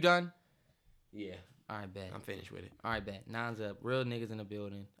game. You done? Yeah. All right, bet. I'm finished with it. All right, bet. Nine's up. Real niggas in the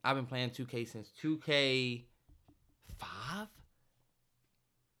building. I've been playing 2K since 2K5.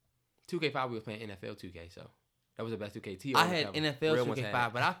 2K5, we was playing NFL 2K, so that was the best 2K. I had NFL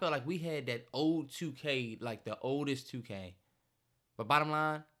 2K5, but I felt like we had that old 2K, like the oldest 2K. But bottom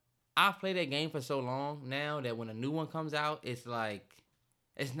line, I've played that game for so long now that when a new one comes out, it's like,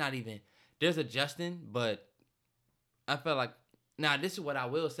 it's not even, there's adjusting, but I felt like, now this is what I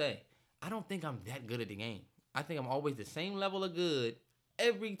will say. I don't think I'm that good at the game. I think I'm always the same level of good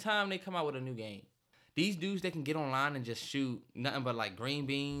every time they come out with a new game. These dudes that can get online and just shoot nothing but like green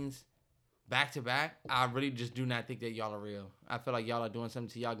beans back to back, I really just do not think that y'all are real. I feel like y'all are doing something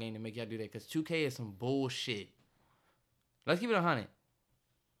to y'all game to make y'all do that, because 2K is some bullshit. Let's keep it 100.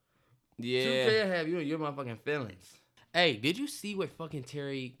 Yeah. 2K have you in your motherfucking feelings. Hey, did you see what fucking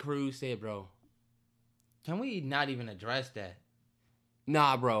Terry Crews said, bro? Can we not even address that?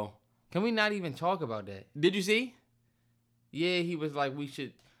 Nah, bro. Can we not even talk about that? Did you see? Yeah, he was like, we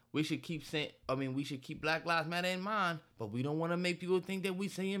should keep saying, we should keep Black Lives Matter in mind, but we don't want to make people think that we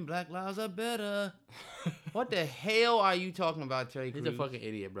saying Black lives are better. What the hell are you talking about, Terry Crews? He's a fucking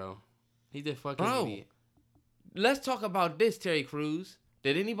idiot, bro. He's a fucking idiot. Let's talk about this, Terry Crews.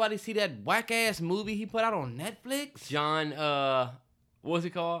 Did anybody see that whack-ass movie he put out on Netflix? John, what's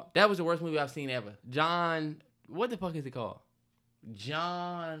it called? That was the worst movie I've seen ever. John, what the fuck is it called?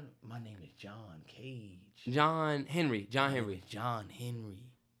 My name is John Cage. John Henry. John Henry.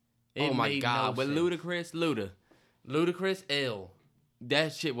 Oh my God, but Ludacris L.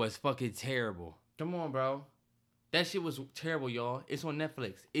 That shit was fucking terrible. Come on, bro. That shit was terrible, y'all. It's on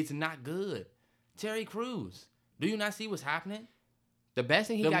Netflix. It's not good. Terry Crews. Do you not see what's happening? The best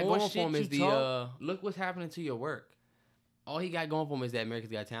thing he got going for him is look what's happening to your work. All he got going for him is that America's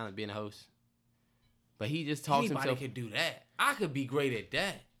Got Talent, being a host. But he just talks himself. Anybody could do that. I could be great at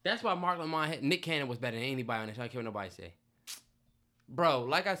that. That's why Nick Cannon was better than anybody on this. I don't care what nobody say. Bro,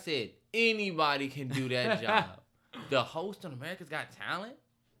 like I said, anybody can do that job. The host on America's Got Talent?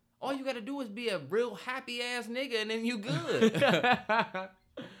 All you got to do is be a real happy ass nigga and then you good.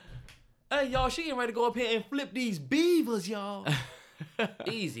 Hey, y'all, she ain't ready to go up here and flip these beavers, y'all.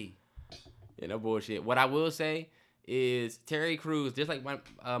 Easy. Yeah, no bullshit. What I will say is Terry Crews, just like my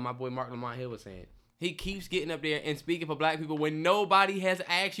boy Mark Lamont Hill was saying, he keeps getting up there and speaking for black people when nobody has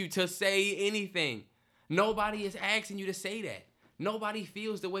asked you to say anything. Nobody is asking you to say that. Nobody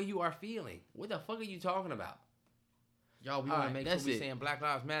feels the way you are feeling. What the fuck are you talking about? Y'all, we want to make sure we saying Black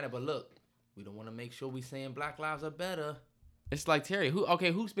Lives Matter, but look, we don't want to make sure we saying Black Lives are better. It's like Terry.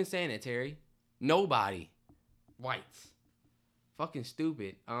 Who's been saying that, Terry? Nobody. Whites. Fucking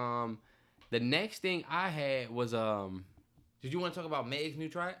stupid. The next thing I had was Did you want to talk about Meg's new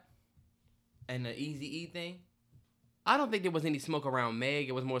track? And the Easy-E thing? I don't think there was any smoke around Meg.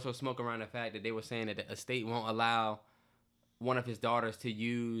 It was more so smoke around the fact that they were saying that the estate won't allow one of his daughters to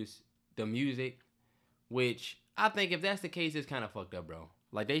use the music, which I think if that's the case, it's kind of fucked up, bro.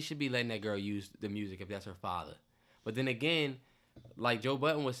 Like, they should be letting that girl use the music if that's her father. But then again, like Joe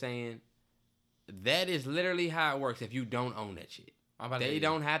Budden was saying, that is literally how it works if you don't own that shit. They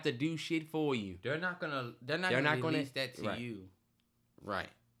don't have to do shit for you. They're not gonna release that to you. Right.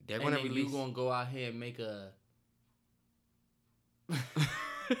 They're gonna release. You gonna go out here and make a.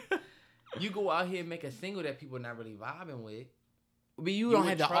 You go out here and make a single that people are not really vibing with. But you don't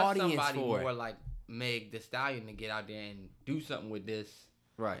have the audience somebody for it. More like Meg Thee Stallion to get out there and do something with this.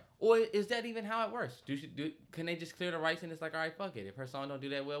 Right. Or is that even how it works? Can they just clear the rights and it's like, all right, fuck it. If her song don't do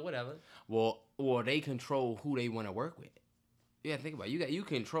that well, whatever. Well, or they control who they want to work with. Yeah, think about it. You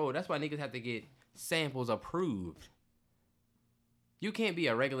control. That's why niggas have to get samples approved. You can't be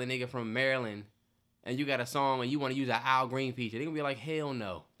a regular nigga from Maryland and you got a song and you want to use an Al Green feature. They're going to be like, hell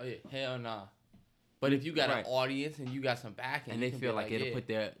no. Oh, yeah, hell nah. But if you got an audience and you got some backing. And they feel like it'll put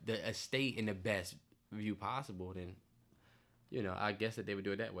the estate in the best view possible, then, you know, I guess that they would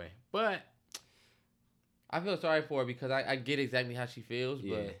do it that way. But I feel sorry for her because I get exactly how she feels.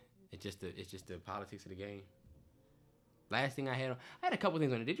 Yeah, but it's just the politics of the game. Last thing I had a couple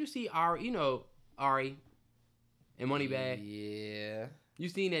things on it. Did you see Ari and Moneybag? Yeah. You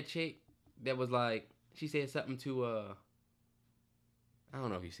seen that chick that was like, she said something to, I don't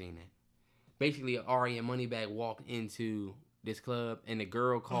know if you seen that. Basically, Ari and Moneybag walked into this club, and the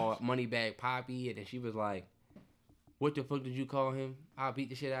girl called Moneybag Poppy, and then she was like, what the fuck did you call him? I'll beat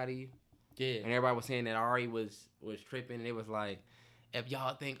the shit out of you. Yeah. And everybody was saying that Ari was tripping, and it was like, if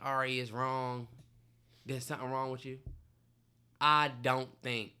y'all think Ari is wrong, there's something wrong with you. I don't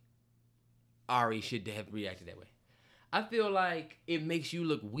think Ari should have reacted that way. I feel like it makes you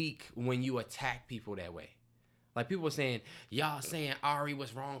look weak when you attack people that way. Like people were saying, y'all saying Ari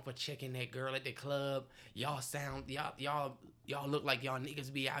was wrong for checking that girl at the club. Y'all look like y'all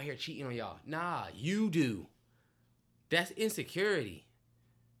niggas be out here cheating on y'all. Nah, you do. That's insecurity.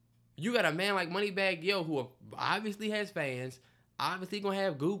 You got a man like Moneybagg Yo who obviously has fans, obviously gonna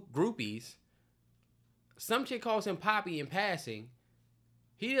have groupies. Some chick calls him Poppy in passing.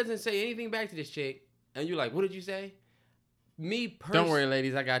 He doesn't say anything back to this chick, and you're like, what did you say? Don't worry,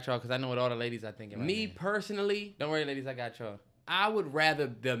 ladies, I got y'all, because I know what all the ladies are thinking right now. Personally, don't worry, ladies, I got y'all. I would rather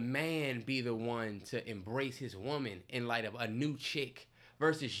the man be the one to embrace his woman in light of a new chick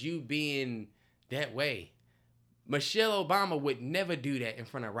versus you being that way. Michelle Obama would never do that in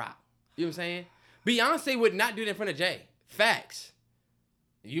front of Rock. You know what I'm saying? Beyonce would not do that in front of Jay. Facts.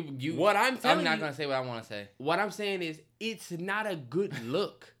 What I'm telling I'm not going to say what I want to say. What I'm saying is it's not a good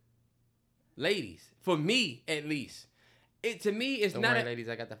look. Ladies, for me at least. To me, it's Don't not worry, ladies,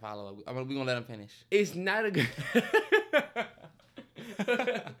 I got the follow-up. We're going to let him finish. It's not a good...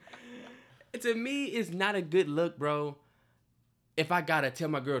 To me, it's not a good look, bro. If I got to tell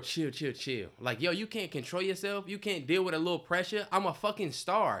my girl, chill. Like, yo, you can't control yourself. You can't deal with a little pressure. I'm a fucking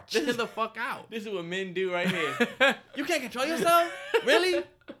star. Chill the fuck out. This is what men do right here. You can't control yourself? Really?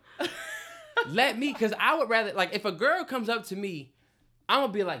 Let me, because I would rather... Like, if a girl comes up to me... I'm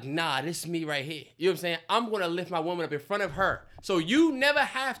going to be like, nah, this is me right here. You know what I'm saying? I'm going to lift my woman up in front of her. So you never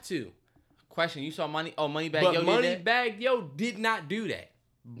have to. Question, you saw Moneybagg Yo Moneybagg Yo did not do that.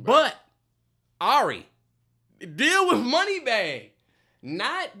 But, Ari, deal with Moneybagg.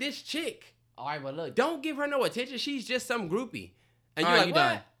 Not this chick. All right, but look. Don't give her no attention. She's just some groupie. And you're right, like, you what?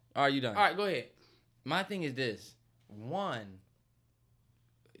 done. All right, you done. All right, go ahead. My thing is this. One,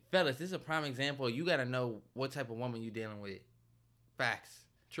 fellas, this is a prime example. You got to know what type of woman you're dealing with. Facts.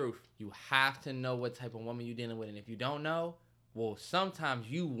 Truth. You have to know what type of woman you're dealing with. And if you don't know, well, sometimes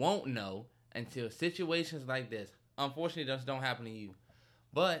you won't know until situations like this. Unfortunately, just don't happen to you.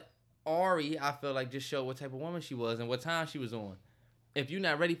 But Ari, I feel like, just showed what type of woman she was and what time she was on. If you're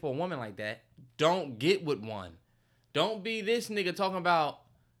not ready for a woman like that, don't get with one. Don't be this nigga talking about,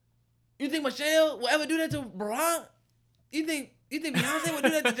 you think Michelle will ever do that to Barack? You think Beyonce would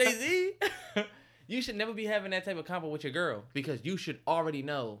do that to Jay-Z? You should never be having that type of convo with your girl because you should already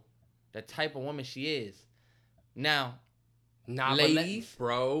know the type of woman she is. Now, ladies,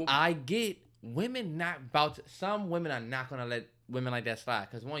 bro, I get women not about to, some women are not going to let women like that slide.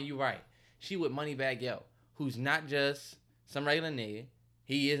 Because one, you right. She with Moneybagg Yo, who's not just some regular nigga.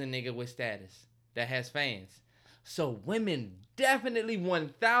 He is a nigga with status that has fans. So women definitely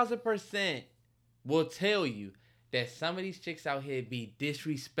 1000% will tell you that some of these chicks out here be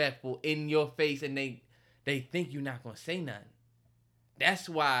disrespectful in your face and they think you're not going to say nothing. That's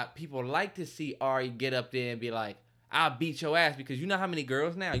why people like to see Ari get up there and be like, I'll beat your ass, because you know how many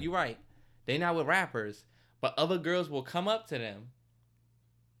girls now, you're right, they not with rappers, but other girls will come up to them,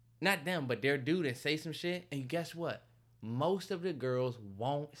 not them, but their dude, and say some shit, and guess what? Most of the girls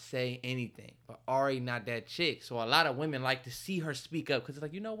won't say anything, but Ari not that chick, so a lot of women like to see her speak up, because it's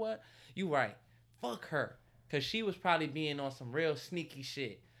like, you know what? You right. Fuck her. Because she was probably being on some real sneaky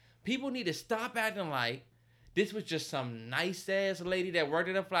shit. People need to stop acting like this was just some nice-ass lady that worked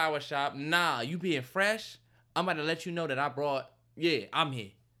at a flower shop. Nah, you being fresh, I'm about to let you know that I'm here.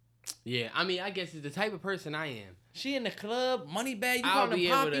 Yeah, I mean, I guess it's the type of person I am. She in the club, Moneybagg, you I'll calling be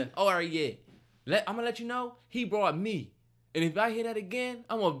him able Poppy? to... Oh, all right, yeah. I'm going to let you know, he brought me. And if I hear that again,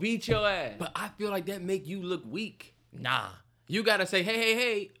 I'm going to beat your ass. But I feel like that make you look weak. Nah. You gotta say,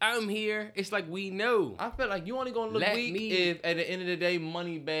 hey, I'm here. It's like we know. I feel like you only gonna look weak if at the end of the day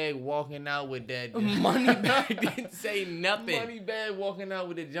Moneybagg walking out with that Moneybagg didn't say nothing. Moneybagg walking out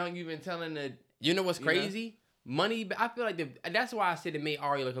with the junk you've been telling the. You know what's crazy? Moneybagg. I feel like that's why I said it made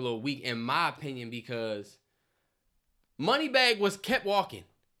Ari look a little weak in my opinion, because Moneybagg was kept walking.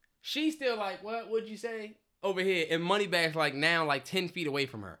 She's still like, what would you say over here? And Moneybagg's like now like 10 feet away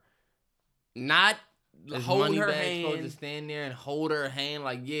from her. Not. Hold her hand. Supposed to stand there and hold her hand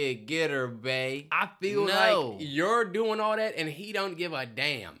like, yeah, get her, babe. I feel like you're doing all that and he don't give a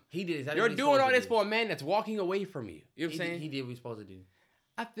damn. He did exactly You're what doing all this for a man that's walking away from you. You know what I'm saying? He did what he was supposed to do.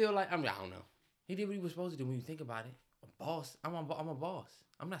 I feel like, I don't know. He did what he was supposed to do when you think about it. A boss. I'm a boss.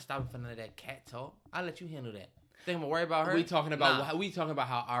 I'm not stopping for none of that cat talk. I'll let you handle that. Think I'm gonna worry about her? We talking about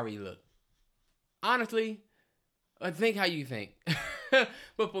how Ari looked. Honestly, think how you think.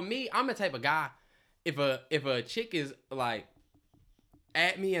 But for me, I'm the type of guy, if a chick is like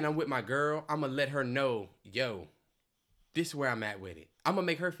at me and I'm with my girl, I'm gonna let her know, yo, this is where I'm at with it. I'm gonna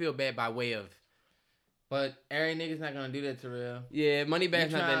make her feel bad by way of. But every nigga's not gonna do that to real. Yeah,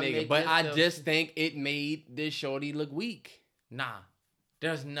 Moneybagg's not that nigga. But I just think it made this shorty look weak. Nah.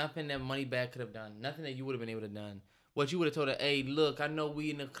 There's nothing that Moneybag could have done. Nothing that you would have been able to done. What you would have told her, hey, look, I know we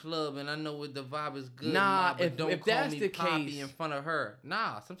in the club and I know what the vibe is good. Nah, but don't if call that's me the Poppy case, in front of her.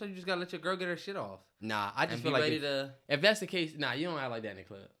 Nah, sometimes you just gotta let your girl get her shit off. Nah, I just And feel be like ready to. if that's the case, nah, you don't act like that in the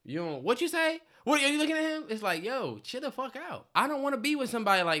club. You don't. What you say? What are you looking at him? It's like, yo, chill the fuck out. I don't want to be with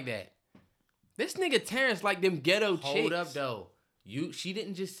somebody like that. This nigga Terrence like them ghetto chicks. Hold up though. She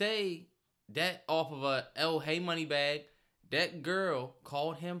didn't just say that off of a hey Moneybag. That girl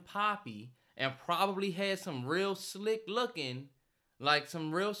called him Poppy and probably had some real slick looking, like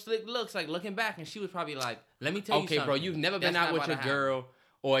some real slick looks, like looking back, and she was probably like, let me tell you something. Okay, bro, you've never been out with your girl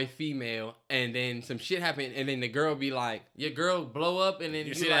or a female, and then some shit happened, and then the girl be like, your girl blow up, and then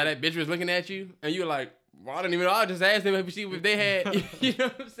you see like, that bitch was looking at you, and you're like, well, I don't even know. I just asked them if they had, you know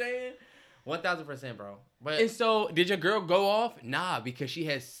what I'm saying? 1000%, bro. But and so, did your girl go off? Nah, because she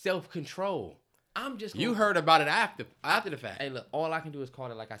has self-control. I'm just you heard about it after the fact. Hey, look, all I can do is call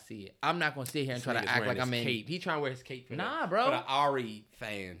it like I see it. I'm not gonna sit here and try to act like I'm in cape. He trying to wear his cape for bro. For the Ari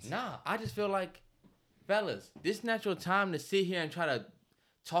fans. Nah, I just feel like, fellas, this is not your time to sit here and try to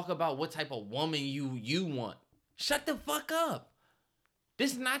talk about what type of woman you want. Shut the fuck up.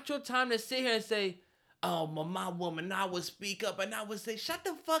 This is not your time to sit here and say, oh, my woman, I would speak up and I would say, shut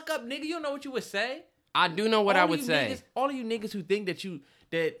the fuck up, nigga. You don't know what you would say? I do know what I would say. All of you niggas who think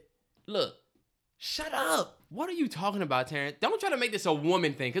look, shut up. What are you talking about, Terrence? Don't try to make this a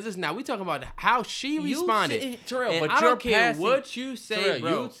woman thing, because it's not. We talking about how she responded. Terrell, and but I don't care what you say, Terrell,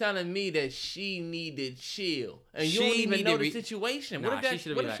 bro. You telling me that she needed chill, and she you don't even know the situation. Nah, what if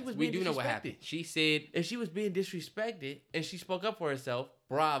she was we being do know what happened. She said if she was being disrespected and she spoke up for herself,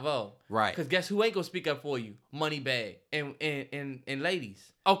 bravo. Right. Because guess who ain't gonna speak up for you? Moneybag and ladies.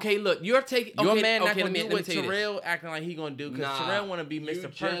 Okay, look, you're taking your man not gonna do what Terrell acting like he gonna do, because Terrell want to be Mr.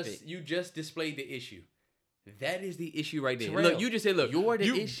 Perfect. You just displayed the issue. That is the issue right there. Terrell, look, you just said, look, you're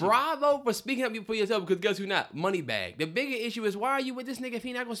the issue. Bravo for speaking up for yourself, because guess who not? Moneybag. The bigger issue is, why are you with this nigga if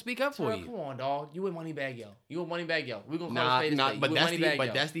he not gonna speak up for you? Come on, dog. You with Moneybag, yo. You with Moneybag, yo. We gonna call it spade.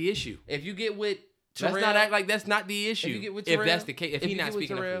 But that's the issue. If you get with Terrell, let's not act like that's not the issue. If you get with Terrell, if that's the case, if he not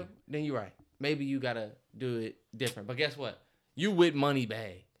speaking up for you, then you're right. Maybe you gotta do it different. But guess what? You with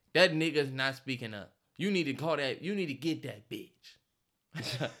Moneybag. That nigga's not speaking up. You need to call that. You need to get that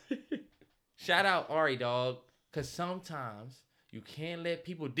bitch. Shout out Ari, dog. Because sometimes you can't let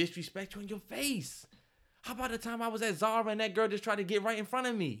people disrespect you in your face. How about the time I was at Zara and that girl just tried to get right in front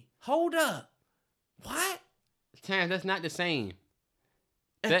of me? Hold up. What? Terrence, that's not the same.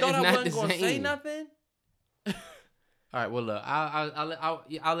 And thought I wasn't going to say nothing? All right, well, look,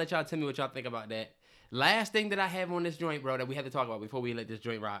 I'll let y'all tell me what y'all think about that. Last thing that I have on this joint, bro, that we have to talk about before we let this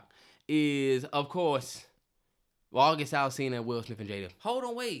joint rock is, of course, August Alsina, Will Smith, and Jada. Hold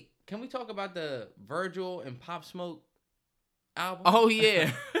on, wait. Can we talk about the Virgil and Pop Smoke album? Oh,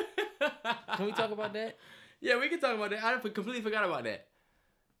 yeah. Can we talk about that? Yeah, we can talk about that. I completely forgot about that.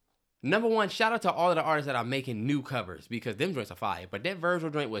 Number one, shout out to all of the artists that are making new covers, because them joints are fire. But that Virgil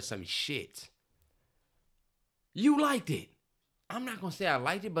joint was some shit. You liked it. I'm not going to say I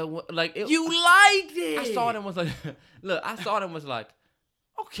liked it, but like... You liked it! I saw them was like... Look, I saw them was like,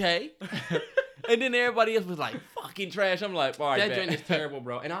 okay. And then everybody else was like, fucking trash. I'm like, all right, that joint is terrible,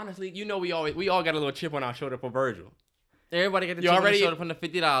 bro. And honestly, you know we all got a little chip on our shoulder for Virgil. Everybody got the chip on their shoulder from the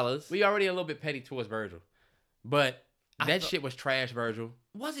 $50. We already a little bit petty towards Virgil. But that shit was trash, Virgil.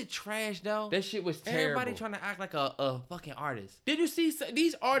 Was it trash, though? That shit was terrible. Everybody trying to act like a fucking artist. Did you see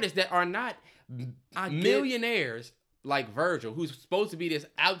these artists that are not millionaires like Virgil, who's supposed to be this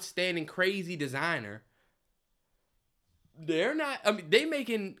outstanding, crazy designer? They're not. I mean, they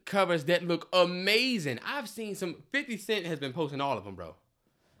making covers that look amazing. I've seen some. 50 Cent has been posting all of them, bro.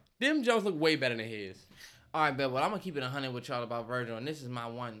 Them Jones look way better than his. All right, but I'm gonna keep it 100 with y'all about Virgil, and this is my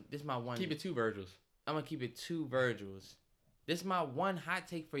one. Keep it 2 Virgils. I'm gonna keep it 2 Virgils. This is my one hot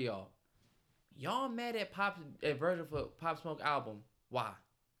take for y'all. Y'all mad at Virgil for Pop Smoke album? Why?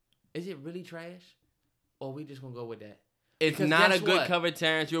 Is it really trash, or we just gonna go with that? It's because not a good cover,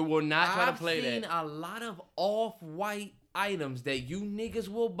 Terrence. You will not try to play that. I've seen a lot of off-white items that you niggas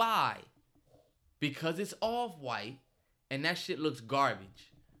will buy because it's off-white, and that shit looks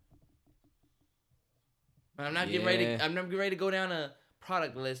garbage. And I'm not getting ready to go down a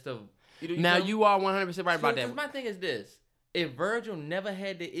product list of. You are 100% right about that. My thing is this: if Virgil never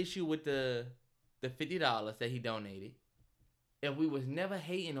had the issue with the $50 that he donated, if we was never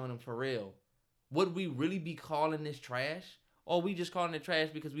hating on him for real, would we really be calling this trash? Or we just calling it trash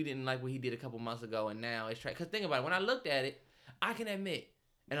because we didn't like what he did a couple months ago and now it's trash? Because think about it. When I looked at it, I can admit,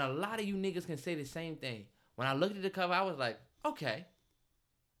 and a lot of you niggas can say the same thing. When I looked at the cover, I was like, okay.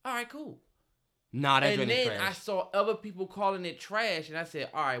 All right, cool. Nah, that And joint is then trash. I saw other people calling it trash, and I said,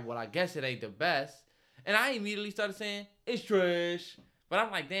 all right, well, I guess it ain't the best. And I immediately started saying, it's trash. But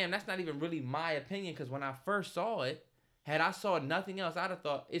I'm like, damn, that's not even really my opinion, because when I first saw it, had I saw nothing else, I'd have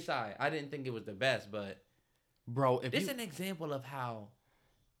thought, it's all right. I didn't think it was the best, but Bro, if this you... is an example of how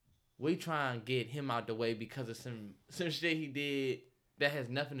we try and get him out the way because of some shit he did that has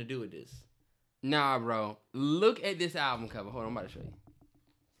nothing to do with this. Nah, bro. Look at this album cover. Hold on, I'm about to show you.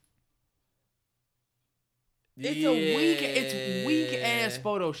 It's weak ass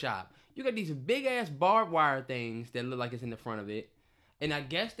Photoshop. You got these big ass barbed wire things that look like it's in the front of it. And I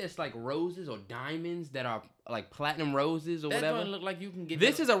guess that's like roses or diamonds that are like platinum roses or That whatever. don't look like you can get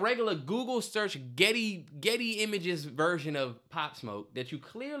This that. is a regular Google search Getty Images version of Pop Smoke that you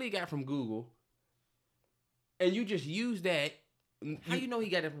clearly got from Google. And you just use that. How you know he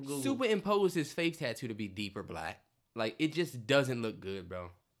got it from Google? Superimpose his face tattoo to be deeper black. Like, it just doesn't look good, bro.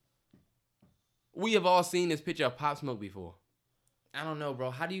 We have all seen this picture of Pop Smoke before. I don't know, bro.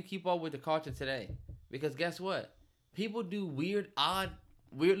 How do you keep up with the culture today? Because guess what? People do weird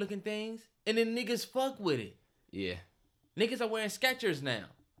looking things, and then niggas fuck with it. Yeah. Niggas are wearing Skechers now.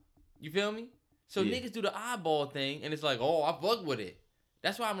 You feel me? So Yeah. niggas do the eyeball thing, and it's like, oh, I fuck with it.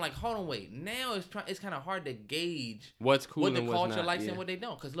 That's why I'm like, hold on, wait. Now it's kind of hard to gauge What's cool what the and what's culture not, likes yeah. and what they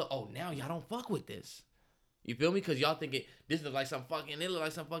don't. Because look, oh, now y'all don't fuck with this. You feel me? Because y'all think this look like some fucking, it look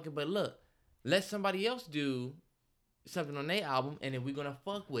like some fucking, but look, let somebody else do something on their album, and then we're going to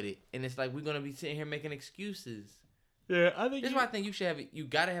fuck with it. And it's like we're going to be sitting here making excuses. Yeah, I think This is why I think you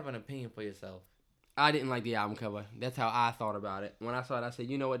got to have an opinion for yourself. I didn't like the album cover. That's how I thought about it. When I saw it, I said,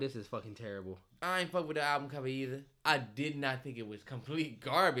 you know what? This is fucking terrible. I ain't fuck with the album cover either. I did not think it was complete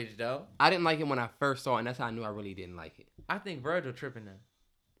garbage, though. I didn't like it when I first saw it, and that's how I knew I really didn't like it. I think Virgil tripping now.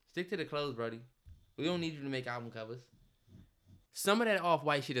 Stick to the clothes, Brody. We don't need you to make album covers. Some of that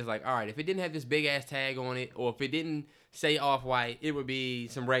off-white shit is like, all right, if it didn't have this big-ass tag on it, or if it didn't say off-white, it would be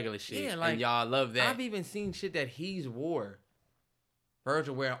some regular shit. Yeah, like, and y'all love that. I've even seen shit that he's wore.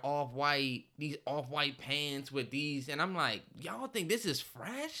 Virgil wearing off-white, these off-white pants with these, and I'm like, y'all think this is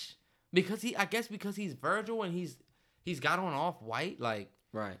fresh? Because I guess because he's Virgil and he's got on off-white, like,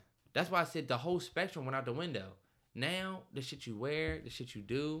 Right. that's why I said the whole spectrum went out the window. Now, the shit you wear, the shit you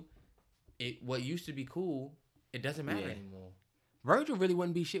do, what used to be cool, it doesn't matter anymore. Virgil really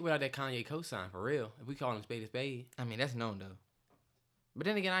wouldn't be shit without that Kanye cosign, for real. If we call him spade a spade. I mean, that's known, though. But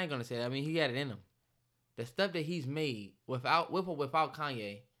then again, I ain't gonna say that. I mean, he had it in him. The stuff that he's made, with or without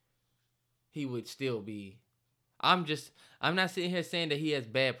Kanye, he would still be. I'm not sitting here saying that he has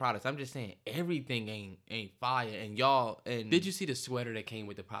bad products. I'm just saying everything ain't fire. And y'all, and Did you see the sweater that came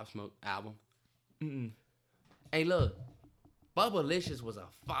with the Pop Smoke album? Mm-mm. Hey, look, Bubblicious was a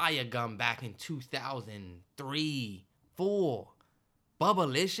fire gum back in 2003, 4.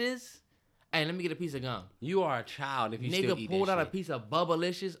 Bubblicious? Hey, let me get a piece of gum. You are a child if you still eat Nigga pulled that out a shit. piece of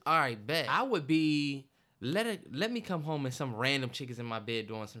Bubblicious. All right, bet. I would be... Let me come home and some random chick is in my bed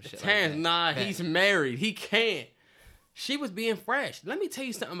doing some shit Terrence, like that. nah, Bet. he's married. He can't. She was being fresh. Let me tell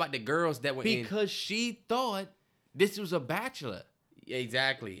you something about the girls that were in... Because she thought this was a bachelor.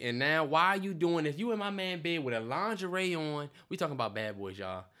 Exactly. And now, why are you doing this? You in my man bed with a lingerie on. We talking about Bad Boys,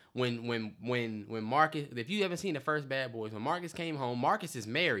 y'all. When Marcus... If you haven't seen the first Bad Boys, when Marcus came home, Marcus is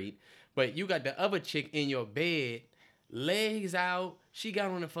married, but you got the other chick in your bed, legs out. She got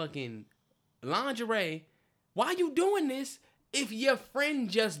on the fucking lingerie. Why you doing this if your friend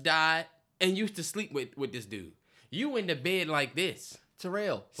just died and used to sleep with this dude? You in the bed like this.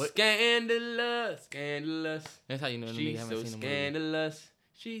 Terrell. Scandalous. Scandalous. That's how you know the nigga She's haven't so seen the movie. scandalous.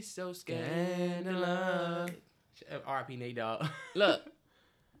 She's so scandalous. R.I.P. Nate Dogg. Look,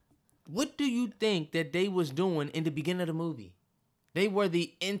 what do you think that they was doing in the beginning of the movie? They were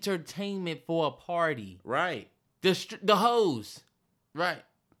the entertainment for a party. Right. The hoes. Right.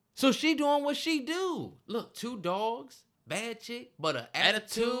 So she doing what she do. Look, 2 dogs, bad chick, but an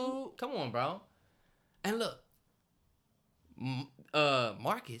attitude. Come on, bro. And look,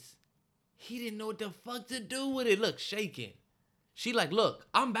 Marcus, he didn't know what the fuck to do with it. Look, shaking. She like, look,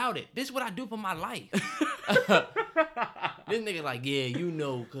 I'm about it. This is what I do for my life. This nigga like, yeah, you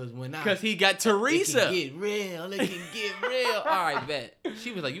know, Because he got Teresa. It can get real. It can get real. All right, bet.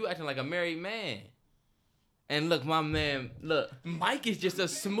 She was like, you acting like a married man. And look, my man, look. Mike is just a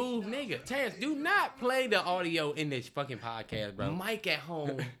smooth nigga. Terrence, do not play the audio in this fucking podcast, bro. Mike at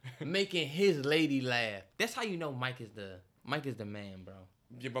home making his lady laugh. That's how you know Mike is the man, bro.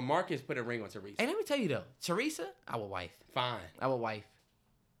 Yeah, but Marcus put a ring on Teresa. And let me tell you though, Teresa, I would wife. Fine. I would wife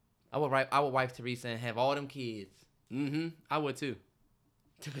Teresa and have all them kids. Mm-hmm. I would too.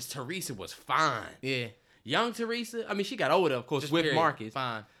 Because Teresa was fine. Yeah. Young Teresa, I mean, she got older, of course, Just with period. Marcus.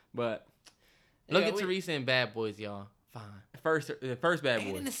 Fine. But Look at Teresa in Bad Boys, y'all. Fine. The first Bad Boys.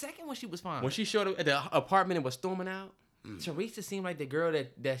 And in the second one, she was fine. When she showed up at the apartment and was storming out. Teresa seemed like the girl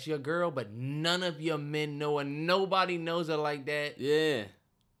that's your girl, but none of your men know her. Nobody knows her like that. Yeah.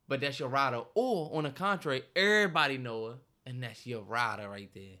 But that's your rider. Or, on the contrary, everybody know her, and that's your rider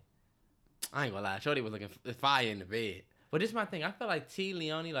right there. I ain't gonna lie. Shorty was looking fire in the bed. But this is my thing. I feel like T.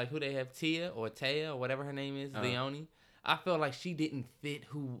 Leone, like who they have, Tia or Taya or whatever her name is, Leone. I feel like she didn't fit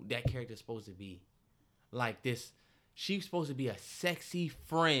who that character's supposed to be. Like this, she's supposed to be a sexy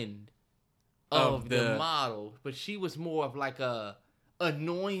friend of the model, but she was more of like a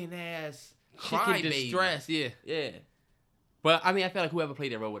annoying ass crybaby. Distress, yeah. But I mean, I feel like whoever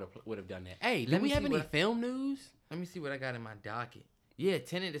played that role would have done that. Hey, do we have any film news? Let me see what I got in my docket. Yeah,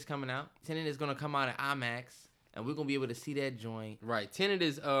 Tenet is coming out. Tenet is gonna come out at IMAX, and we're gonna be able to see that joint. Right. Tenet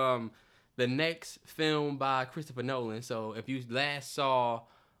is the next film by Christopher Nolan. So if you last saw,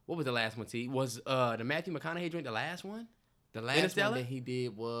 what was the last one? T was the Matthew McConaughey joint the last one? The last one that he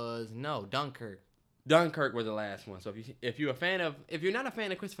did was Dunkirk. Dunkirk was the last one. So if you're not a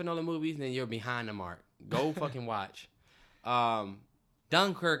fan of Christopher Nolan movies, then you're behind the mark. Go fucking watch.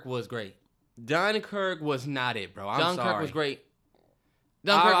 Dunkirk was great. Dunkirk was not it, bro. Dunkirk was great.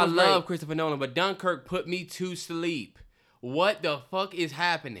 I love Christopher Nolan, but Dunkirk put me to sleep. What the fuck is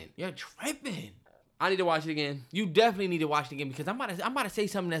happening? You're tripping. I need to watch it again. You definitely need to watch it again because I'm about to say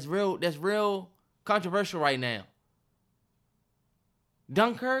something that's real controversial right now.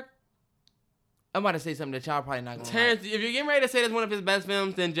 Dunkirk, I'm about to say something that y'all probably not gonna Terrence, if you're getting ready to say that's one of his best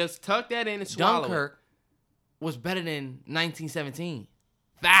films, then just tuck that in and swallow Dunkirk was better than 1917.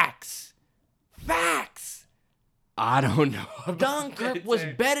 Facts. I don't know. Dunkirk was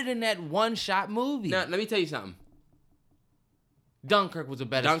better than that one-shot movie. Now, let me tell you something. Dunkirk was a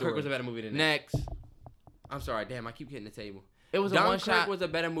better movie than that. Next. I'm sorry, damn, I keep hitting the table. It was Dunkirk a one-shot. was a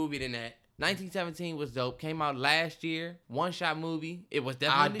better movie than that. 1917 was dope. Came out last year. One-shot movie. It was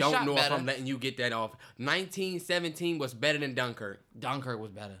definitely I don't shot know better. if I'm letting you get that off. 1917 was better than Dunkirk. Dunkirk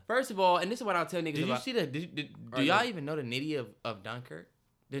was better. First of all, and this is what I'll tell niggas about. Did you see do y'all even know the nitty of Dunkirk?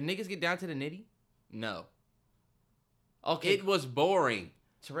 Did niggas get down to the nitty? No. Okay. It was boring.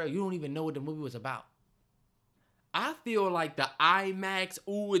 Terrell, you don't even know what the movie was about. I feel like the IMAX,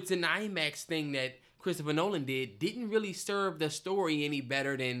 it's an IMAX thing that Christopher Nolan didn't really serve the story any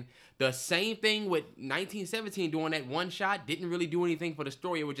better than the same thing with 1917 doing that one shot. Didn't really do anything for the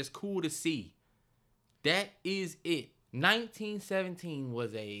story. It was just cool to see. That is it. 1917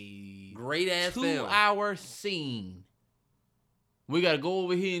 was a great ass 2-hour scene. We gotta go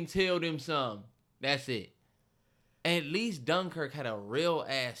over here and tell them something. That's it. At least Dunkirk had a real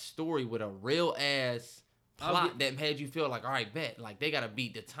ass story with a real ass plot that had you feel like, all right, bet. Like, they got to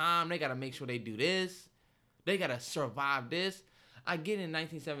beat the time. They got to make sure they do this. They got to survive this. I get in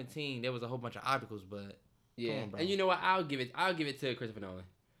 1917, there was a whole bunch of obstacles, but yeah. Come on, bro. And you know what? I'll give it to Christopher Nolan.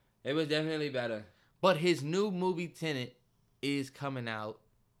 It was definitely better. But his new movie, Tenet, is coming out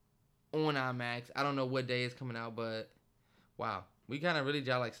on IMAX. I don't know what day it's coming out, but wow. We kind of really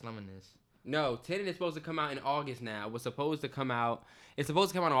like slumming this. No, Tenet is supposed to come out in August now. It's supposed to come out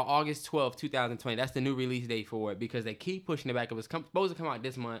on August 12th, 2020. That's the new release date for it because they keep pushing it back. It was supposed to come out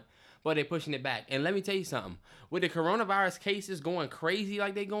this month, but they're pushing it back. And let me tell you something. With the coronavirus cases going crazy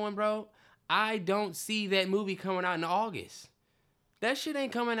like they going, bro, I don't see that movie coming out in August. That shit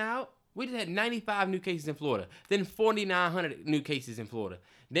ain't coming out. We just had 95 new cases in Florida. Then 4,900 new cases in Florida.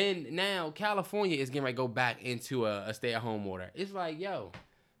 Then now California is getting ready to go back into a stay-at-home order. It's like, yo...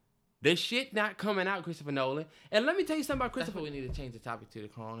 this shit not coming out, Christopher Nolan. And let me tell you something about Christopher... That's what we need to change the topic to, the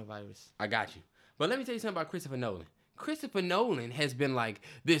coronavirus. I got you. But let me tell you something about Christopher Nolan. Christopher Nolan has been like,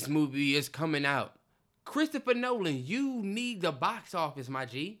 this movie is coming out. Christopher Nolan, you need the box office, my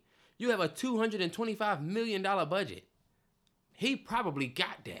G. You have a $225 million budget. He probably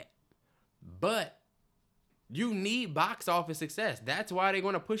got that. But you need box office success. That's why they're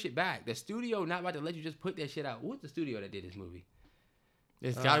going to push it back. The studio not about to let you just put that shit out. What's the studio that did this movie?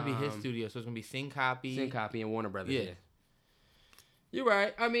 It's got to be his studio, so it's going to be Syncopy and Warner Brothers. Yeah. You're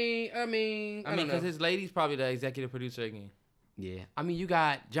right. I mean, because his lady's probably the executive producer again. Yeah. I mean, you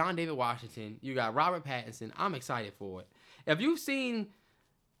got John David Washington. You got Robert Pattinson. I'm excited for it. If you've seen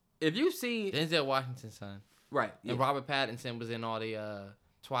Denzel Washington's son. Right. Yeah. And Robert Pattinson was in all the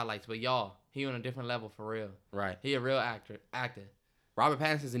Twilights. But y'all, he on a different level for real. Right. He a real actor. Robert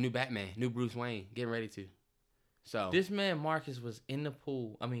Pattinson's a new Batman, new Bruce Wayne. Getting ready to. So this man Marcus was in the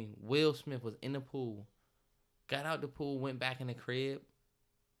pool. I mean, Will Smith was in the pool. Got out the pool, went back in the crib.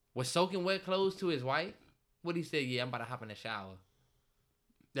 Was soaking wet clothes to his wife. What he said? Yeah, I'm about to hop in the shower.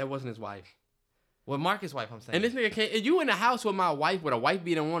 That wasn't his wife. Well, Marcus' wife, I'm saying. And this nigga can't. And you in the house with my wife with a wife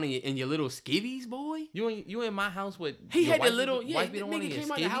beating on in your little skivvies, boy? You in my house with He your had wife, the little wife beating on nigga in your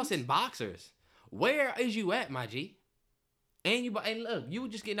came out the house skivvies? in boxers. Where is you at, my G? And look, you were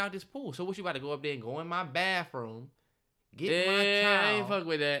just getting out this pool. So what you about to go up there and go in my bathroom, get my towel? I ain't fuck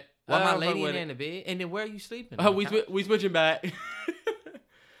with that. While my lady in the bed, and then where are you sleeping? We switching back.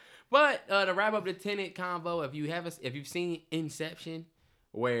 But to wrap up the Tenet convo, if you've seen Inception,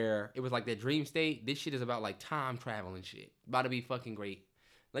 where it was like that dream state, this shit is about like time travel and shit. About to be fucking great.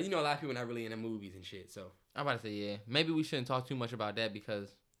 Like, you know, a lot of people not really into movies and shit. So I'm about to say, yeah, maybe we shouldn't talk too much about that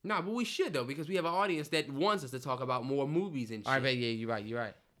because. Nah, but we should though, because we have an audience that wants us to talk about more movies and shit. All right, yeah, you're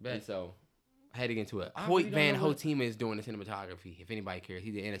right. And so I had to get into it. I Hoyt really Van don't know Hoytema is doing the cinematography. If anybody cares,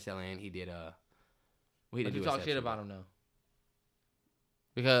 he did Interstellar and he did But you talk shit about him though.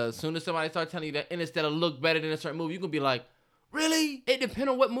 Because as soon as somebody starts telling you that Interstellar look better than a certain movie, you can be like, really? It depends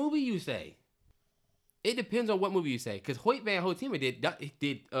on what movie you say. Because Hoyt Van Hoytema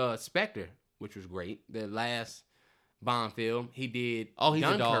did Spectre, which was great. The last Bond film. He did he's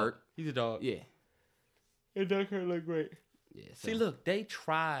Dunkirk. a dog. He's a dog. Yeah. And Dunkirk looked great. Yeah. So. See, look, they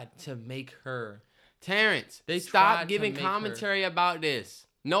tried to make her. Terrence, stop giving commentary about this.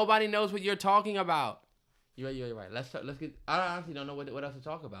 Nobody knows what you're talking about. You're right. Let's get. I honestly don't know what else to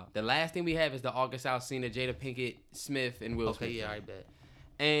talk about. The last thing we have is the August Alsina, Jada Pinkett Smith, and Will Smith. Okay, yeah, I bet.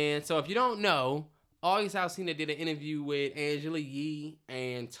 And so if you don't know, August Alsina did an interview with Angela Yee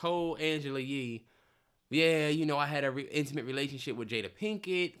and told Angela Yee, yeah, you know, I had an intimate relationship with Jada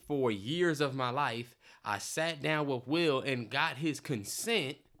Pinkett for years of my life. I sat down with Will and got his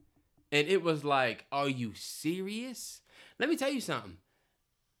consent. And it was like, are you serious? Let me tell you something.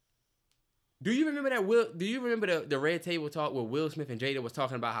 Do you remember the Red Table Talk where Will Smith and Jada was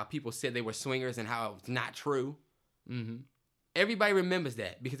talking about how people said they were swingers and how it was not true? Mm-hmm. Everybody remembers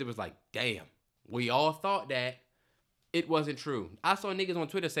that because it was like, damn, we all thought that it wasn't true. I saw niggas on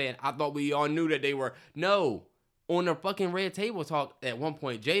Twitter saying, I thought we all knew that they were. No. On the fucking Red Table Talk at one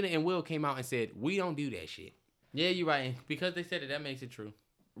point, Jada and Will came out and said, we don't do that shit. Yeah, you're right. And because they said it, that makes it true.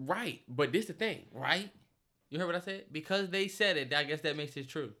 Right. But this the thing, right? You heard what I said? Because they said it, I guess that makes it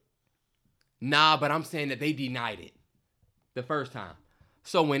true. Nah, but I'm saying that they denied it the first time.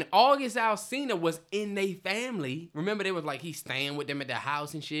 So when August Alsina was in their family, remember they was like, he's staying with them at the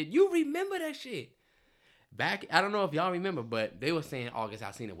house and shit. You remember that shit. Back, I don't know if y'all remember, but they were saying August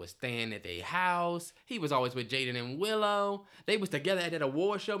Alsina was staying at their house. He was always with Jaden and Willow. They was together at that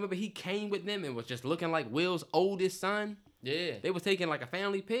award show. Remember he came with them and was just looking like Will's oldest son? Yeah. They was taking like a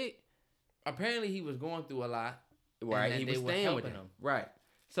family pic. Apparently he was going through a lot. Right, he was staying with them. Right.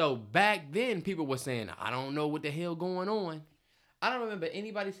 So back then, people were saying, I don't know what the hell going on. I don't remember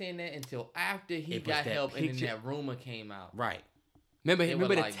anybody saying that until after he got help and then that rumor came out. Right.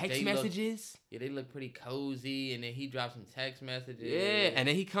 Remember the text messages? They look pretty cozy, and then he dropped some text messages. Yeah, and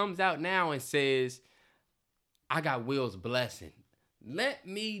then he comes out now and says, I got Will's blessing. Let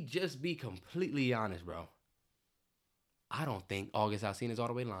me just be completely honest, bro. I don't think August Alsina is all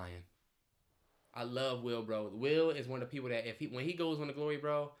the way lying. I love Will, bro. Will is one of the people that when he goes on the Glory,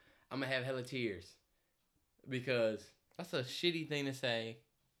 bro, I'm gonna have hella tears because that's a shitty thing to say.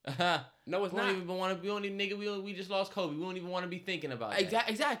 No, it's not. We just lost Kobe. We don't even want to be thinking about that.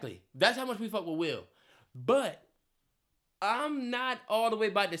 Exactly. That's how much we fuck with Will. But I'm not all the way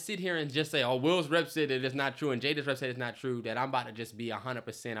about to sit here and just say, oh, Will's rep said that it's not true and Jada's rep said it's not true, that I'm about to just be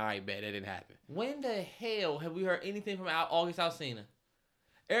 100% all right, bet that didn't happen. When the hell have we heard anything from August Alsina?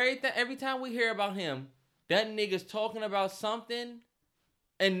 Every time we hear about him, that nigga's talking about something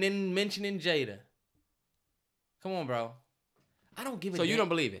and then mentioning Jada. Come on, bro. I don't give a So you don't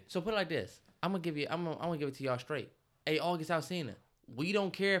believe it? So put it like this. I'm gonna give it to y'all straight. Hey, August Alsina, we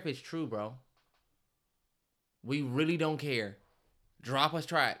don't care if it's true, bro. We really don't care. Drop us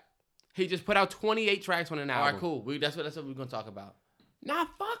track. He just put out 28 tracks on an album. All right, cool. That's what we're gonna talk about. Nah,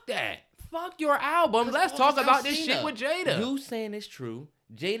 fuck that. Fuck your album. Let's talk about this shit with Jada. You saying it's true.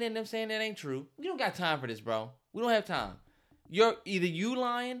 Jada and them saying that ain't true. We don't got time for this, bro. We don't have time. You're either you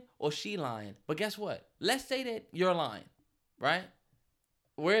lying or she lying. But guess what? Let's say that you're lying, right?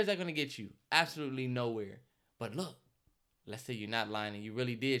 Where is that going to get you? Absolutely nowhere. But look, let's say you're not lying and you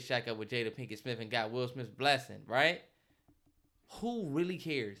really did shack up with Jada Pinkett Smith and got Will Smith's blessing, right? Who really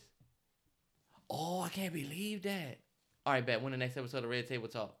cares? Oh, I can't believe that. All right, bet. When the next episode of Red Table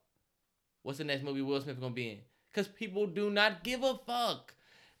Talk? What's the next movie Will Smith going to be in? Because people do not give a fuck.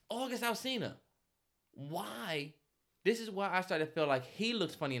 August Alsina. Why? This is why I started to feel like he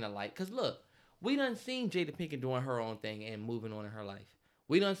looks funny in the light. Because look, we done seen Jada Pinkett doing her own thing and moving on in her life.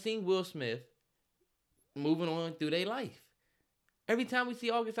 We done seen Will Smith moving on through their life. Every time we see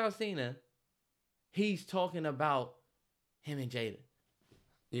August Alsina, he's talking about him and Jada.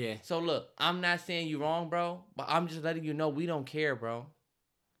 Yeah. So look, I'm not saying you wrong, bro, but I'm just letting you know we don't care, bro.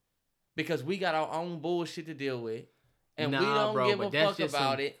 Because we got our own bullshit to deal with. And we don't give a fuck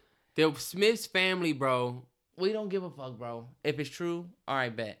about it. The Smith's family, bro. We don't give a fuck, bro. If it's true, all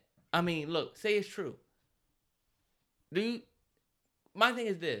right, bet. I mean, look, say it's true. Dude, my thing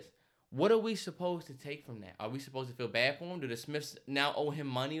is this. What are we supposed to take from that? Are we supposed to feel bad for him? Do the Smiths now owe him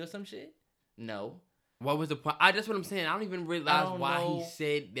money or some shit? No. What was the point? That's what I'm saying. I don't even realize why he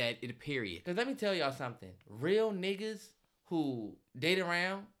said that in a period. Because let me tell y'all something. Real niggas who date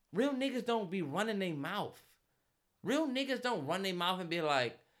around, real niggas don't be running their mouth. Real niggas don't run their mouth and be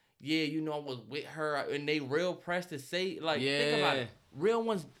like, yeah, you know, I was with her. And they real pressed to say, like, think about it. Real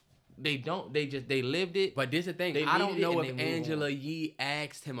ones, they don't. They lived it. But this is the thing. I don't know if Angela Yee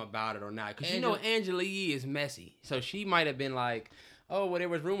asked him about it or not. Because you know Angela Yee is messy. So she might have been like, oh, well, there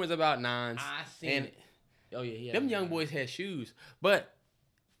was rumors about nines. I seen it. Oh, yeah. Them young boys had shoes. But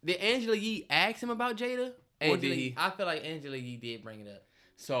did Angela Yee ask him about Jada? Or did he? I feel like Angela Yee did bring it up.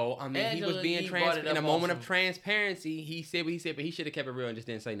 So, I mean, he was being transparent. In a moment of transparency, he said what he said, but he should have kept it real and just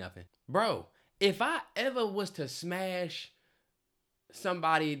didn't say nothing. Bro, if I ever was to smash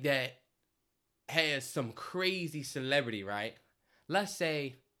somebody that has some crazy celebrity, right? Let's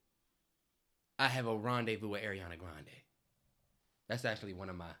say I have a rendezvous with Ariana Grande. That's actually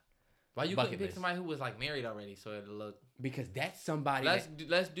one of my Why you couldn't pick somebody who was like married already so it'll look... Because that's somebody...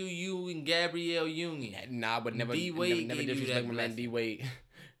 Let's do you and Gabrielle Union. Nah, but never D-Wade disrespect my man D-Wade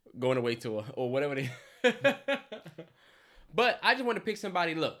going away tour or whatever they... But I just want to pick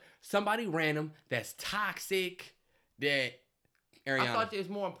somebody, somebody random that's toxic, that Ariana... I thought it was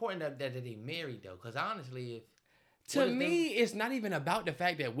more important that they married, though, because honestly, to me, it's not even about the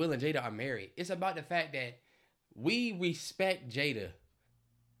fact that Will and Jada are married. It's about the fact that we respect Jada.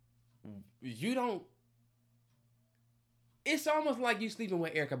 You don't... It's almost like you sleeping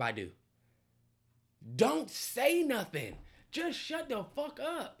with Erykah Badu. Don't say nothing. Just shut the fuck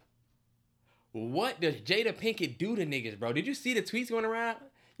up. What does Jada Pinkett do to niggas, bro? Did you see the tweets going around?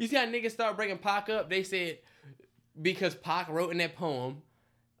 You see how niggas start breaking Pac up? They said, because Pac wrote in that poem,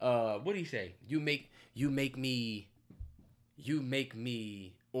 what did he say? You make me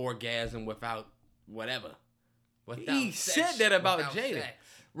orgasm without whatever. He said that about Jada. Sex.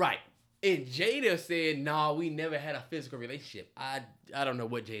 Right. And Jada said, nah, we never had a physical relationship. I don't know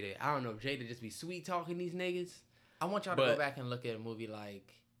what Jada... I don't know if Jada just be sweet-talking these niggas. I want y'all to go back and look at a movie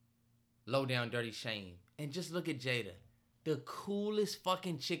like Low Down Dirty Shame. And just look at Jada. The coolest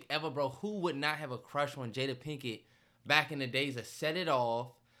fucking chick ever, bro. Who would not have a crush on Jada Pinkett back in the days of Set It Off?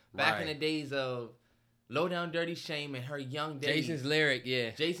 Back in the days of Low Down Dirty Shame and her young days. Jason's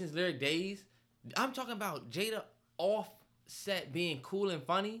Lyric days. I'm talking about Jada off set being cool and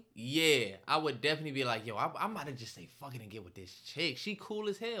funny. Yeah, I would definitely be like, yo, I'm about to just say fuck it and get with this chick. She cool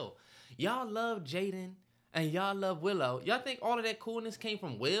as hell. Y'all love Jaden and y'all love Willow. Y'all think all of that coolness came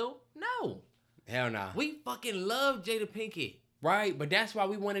from Will? No. Hell nah. We fucking love Jada Pinkett. Right, but that's why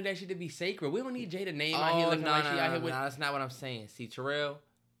we wanted that shit to be sacred. We don't need Jada name out here looking like she out here with... No, that's not what I'm saying. See, Terrell,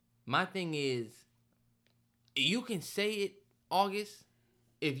 my thing is, you can say it, August,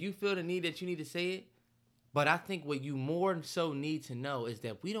 if you feel the need that you need to say it. But I think what you more so need to know is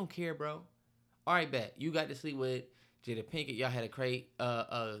that we don't care, bro. All right, bet. You got to sleep with Jada Pinkett. Y'all had a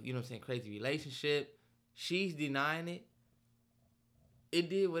crazy relationship. She's denying it. It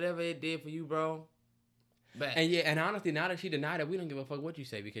did whatever it did for you, bro. Bet. And honestly, now that she denied it, we don't give a fuck what you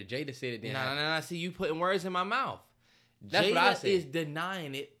say because Jada said it. Nah. See, you putting words in my mouth. That's Jada what I said. Is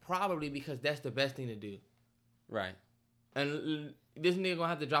denying it probably because that's the best thing to do. Right. And this nigga gonna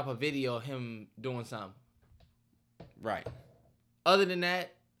have to drop a video of him doing something. Right. Other than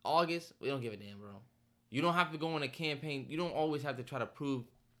that, August, we don't give a damn, bro. You don't have to go on a campaign. You don't always have to try to prove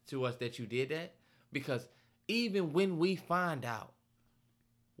to us that you did that. Because even when we find out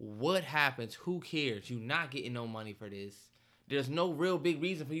what happens, who cares? You're not getting no money for this. There's no real big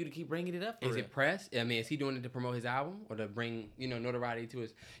reason for you to keep bringing it up. Is it press? I mean, is he doing it to promote his album or to bring, notoriety to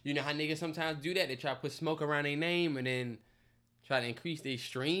his... You know how niggas sometimes do that? They try to put smoke around their name and then... Try to increase their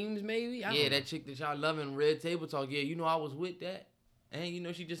streams, maybe? I don't know. That chick that y'all loving, Red Table Talk. Yeah, I was with that.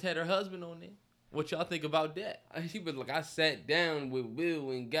 And, she just had her husband on there. What y'all think about that? She was like, I sat down with Will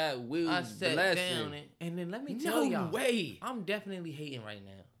and got Will's blessing. I sat down and then let me tell y'all. No way. I'm definitely hating right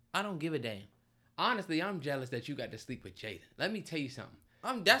now. I don't give a damn. Honestly, I'm jealous that you got to sleep with Jada. Let me tell you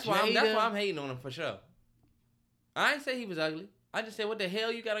something. That's why I'm hating on him for sure. I ain't say he was ugly. I just said, what the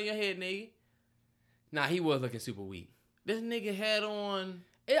hell you got on your head, nigga? Nah, he was looking super weak. This nigga had on...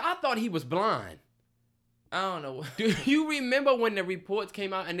 I thought he was blind. I don't know. Do you remember when the reports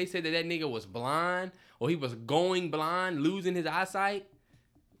came out and they said that nigga was blind or he was going blind, losing his eyesight?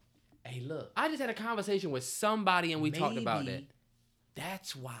 Hey, look. I just had a conversation with somebody and we talked about that.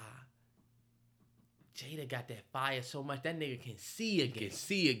 That's why Jada got that fire so much that nigga can see again.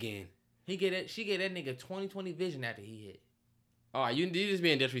 She get that nigga 20/20 vision after he hit. All right, you just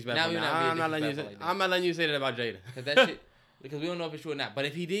being disrespectful. Now I'm not letting you say that about Jada. Because we don't know if it's true or not. But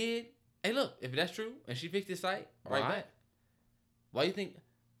if he did, hey, look, if that's true and she fixed his sight, right back.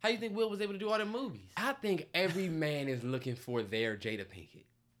 How you think Will was able to do all them movies? I think every man is looking for their Jada Pinkett.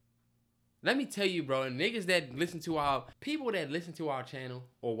 Let me tell you, bro, people that listen to our channel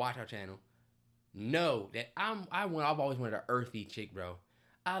or watch our channel know that I've always wanted an earthy chick, bro.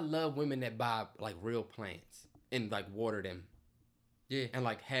 I love women that buy like real plants and like water them. Yeah. And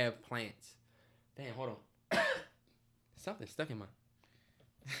like have plants. Damn, hold on. Something stuck in my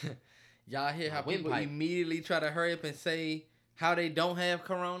Y'all hear how people windpipe. immediately try to hurry up and say how they don't have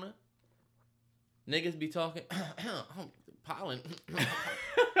corona? Niggas be talking pollen.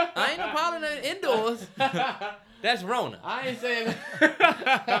 I ain't no pollen indoors. That's Rona. I ain't saying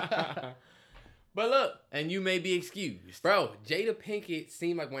that. But look, and you may be excused. Bro, Jada Pinkett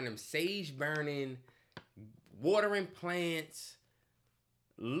seemed like one of them sage burning, watering plants,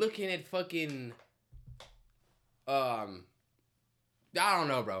 looking at fucking I don't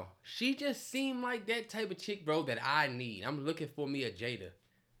know, bro. She just seemed like that type of chick, bro, that I need. I'm looking for me a Jada.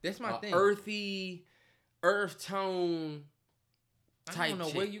 That's my thing. Earthy, earth tone type I don't know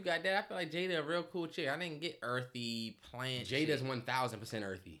chick. where you got that. I feel like Jada a real cool chick. I didn't get earthy plant. Jada's 1000%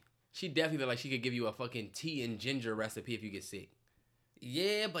 earthy. She definitely look like she could give you a fucking tea and ginger recipe if you get sick.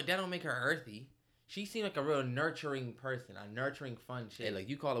 Yeah, but that don't make her earthy. She seemed like a real nurturing person, a nurturing, fun chick. Hey, like,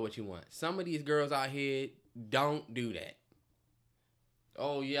 you call it what you want. Some of these girls out here don't do that.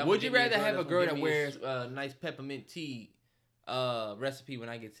 Oh yeah. Would you rather have a girl that wears nice peppermint tea recipe when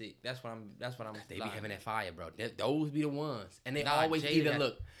I get sick? That's what I'm. They be having that fire, bro. Those be the ones, and they Nah, always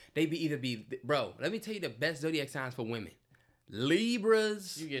Jada bro. Let me tell you the best zodiac signs for women: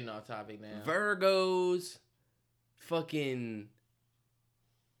 Libras. You getting off topic now? Virgos, fucking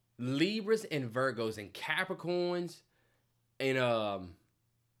Libras and Virgos and Capricorns, and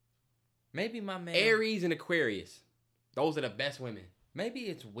maybe my man Aries and Aquarius. Those are the best women. Maybe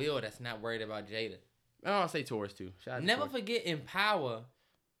it's Will that's not worried about Jada. Oh, I'll say Taurus too. Never forget in Power,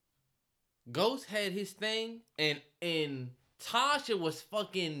 Ghost had his thing, and Tasha was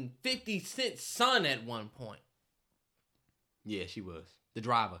fucking 50 Cent's son at one point. Yeah, she was. The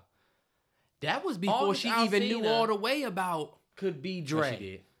driver. That was before August she even knew Alsina all the way about could be what Dre. she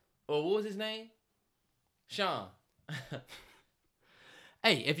did. Or what was his name? Sean.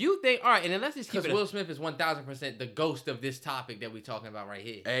 Hey, if you think, all right, and then let's just keep Because it. Will Smith is 1000% the ghost of this topic that we're talking about right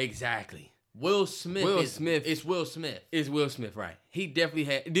here. Exactly. Will Smith. It's Will Smith. It's Will Smith, right? He definitely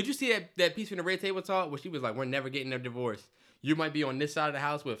had. Did you see that piece from the Red Table Talk where she was like, "We're never getting a divorce. You might be on this side of the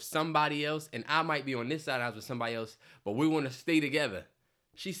house with somebody else, and I might be on this side of the house with somebody else, but we want to stay together."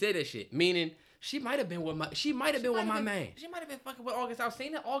 She said that shit, meaning she might have been with my man. She might have been fucking with August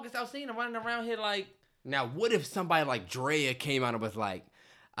Alsina. August Alsina running around here like. Now, what if somebody like Drea came out and was like,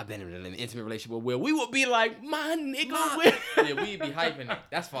 "I've been in an intimate relationship with Will"? We would be like, "My nigga, Will." Yeah, we'd be hyping it.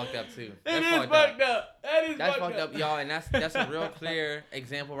 That's fucked up too. That's fucked up. That's fucked up, y'all, and that's a real clear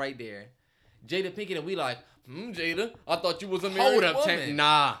example right there. Jada Pinkett and we like, Jada, I thought you was a married woman.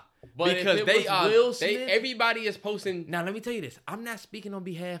 Nah. But because Will Smith, everybody is posting. Now let me tell you this. I'm not speaking on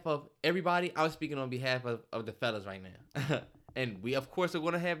behalf of everybody. I was speaking on behalf of the fellas right now. And we of course are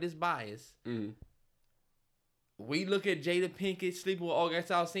gonna have this bias. Mm-hmm. We look at Jada Pinkett sleeping with August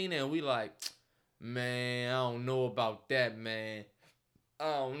Alsina and we like, man, I don't know about that, man. I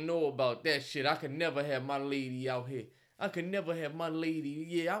don't know about that shit. I could never have my lady out here. I could never have my lady.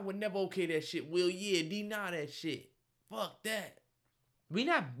 Yeah, I would never okay that shit. Will, yeah, deny that shit. Fuck that. We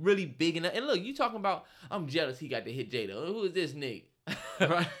not really big enough. And look, you talking about, I'm jealous he got to hit Jada. Who is this nigga?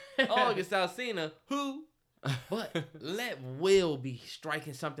 Right? August Alsina, who? But let Will be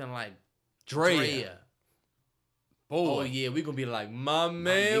striking something like Drea. Boy. Oh yeah, we gonna be like my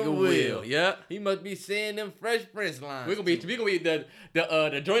man Will. Yep. He must be saying them Fresh Prince lines. We gonna be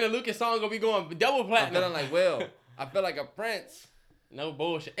the Joyner Lucas song gonna be going double platinum. I'm like, Will, I feel like a prince. No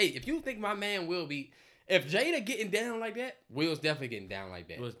bullshit. Hey, if you think my man Will be, if Jada getting down like that, Will's definitely getting down like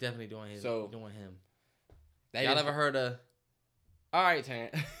that. Will's definitely doing his, doing him. Y'all ever heard of? All right,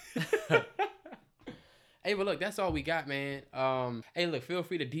 Terrence. Hey, but look, that's all we got, man. Hey, look, feel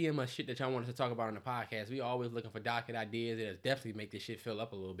free to DM us shit that y'all want us to talk about on the podcast. We always looking for docket ideas. It'll definitely make this shit fill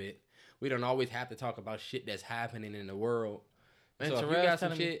up a little bit. We don't always have to talk about shit that's happening in the world. Man, so if you got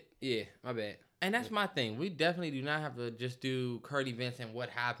some shit, yeah, my bad. And that's my thing. We definitely do not have to just do current events and what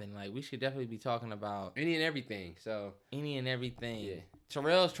happened. Like, we should definitely be talking about any and everything. So any and everything. Yeah.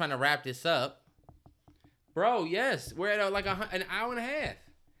 Terrell's trying to wrap this up. Bro, yes. We're at like an hour and a half.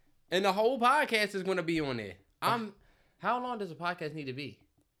 And the whole podcast is going to be on there. How long does a podcast need to be?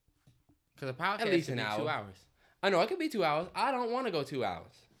 Because a podcast At least should an be hour. 2 hours. I know, it could be 2 hours. I don't want to go 2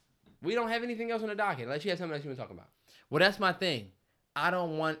 hours. We don't have anything else on the docket. Unless you have something else you want to talk about. Well, that's my thing. I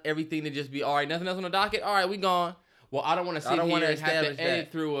don't want everything to just be, all right, nothing else on the docket? All right, we gone. Well, I don't want to sit here and have to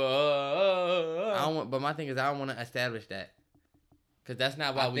edit through But my thing is, I don't want to establish that. Because that's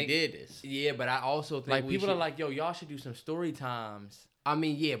not why we did this. Yeah, but I also think like, people are like, yo, y'all should do some story times. I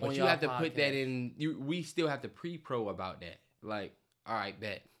mean, yeah, but you have to put that podcast. in. We still have to pre-pro about that. Like, all right,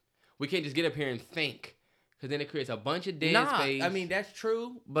 bet. We can't just get up here and think. Because then it creates a bunch of dead space. I mean, that's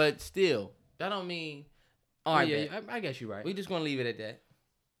true. But still, that don't mean... All right, yeah, I guess you're right. We just going to leave it at that.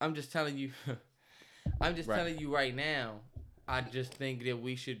 I'm just telling you... telling you right now, I just think that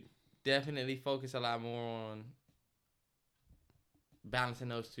we should definitely focus a lot more on balancing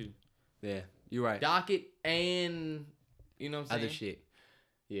those two. Yeah, you're right. Docket and, you know what I'm saying? Other shit.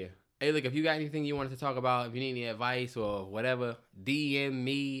 Yeah. Hey, look, if you got anything you wanted to talk about, if you need any advice or whatever, DM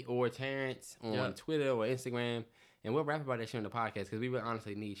me or Terrence on Twitter or Instagram, and we'll rap about that shit on the podcast because we really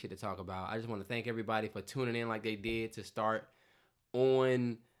honestly need shit to talk about. I just want to thank everybody for tuning in like they did to start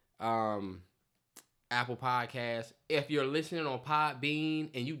on Apple Podcasts. If you're listening on Podbean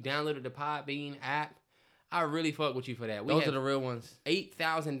and you downloaded the Podbean app, I really fuck with you for that. Those are the real ones.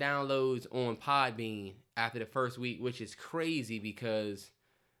 8,000 downloads on Podbean after the first week, which is crazy because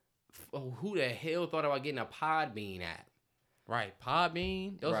who the hell thought about getting a Podbean app? Right,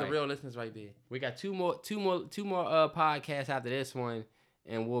 Podbean. Those are real listeners right there. We got two more podcasts after this one,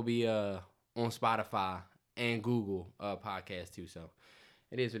 and we'll be on Spotify and Google podcasts too. So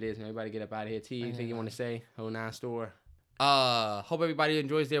it is what it is. Man. Everybody get up out of here. T, anything you want to say? Whole 9 store. Hope everybody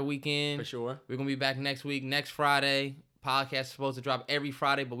enjoys their weekend. For sure. We're gonna be back next week, next Friday. Podcast is supposed to drop every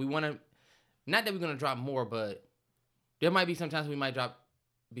Friday, but we want to. Not that we're gonna drop more, but there might be sometimes we might drop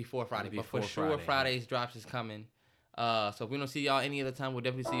before Friday. But for sure, Friday's drops is coming. So if we don't see y'all any other time, we'll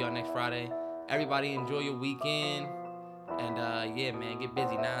definitely see y'all next Friday. Everybody enjoy your weekend. And yeah, man, get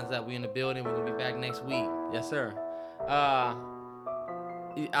busy. 9's up. We in the building. We're gonna be back next week. Yes, sir. I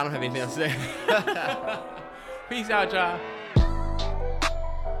don't have anything else to say. Peace out, y'all.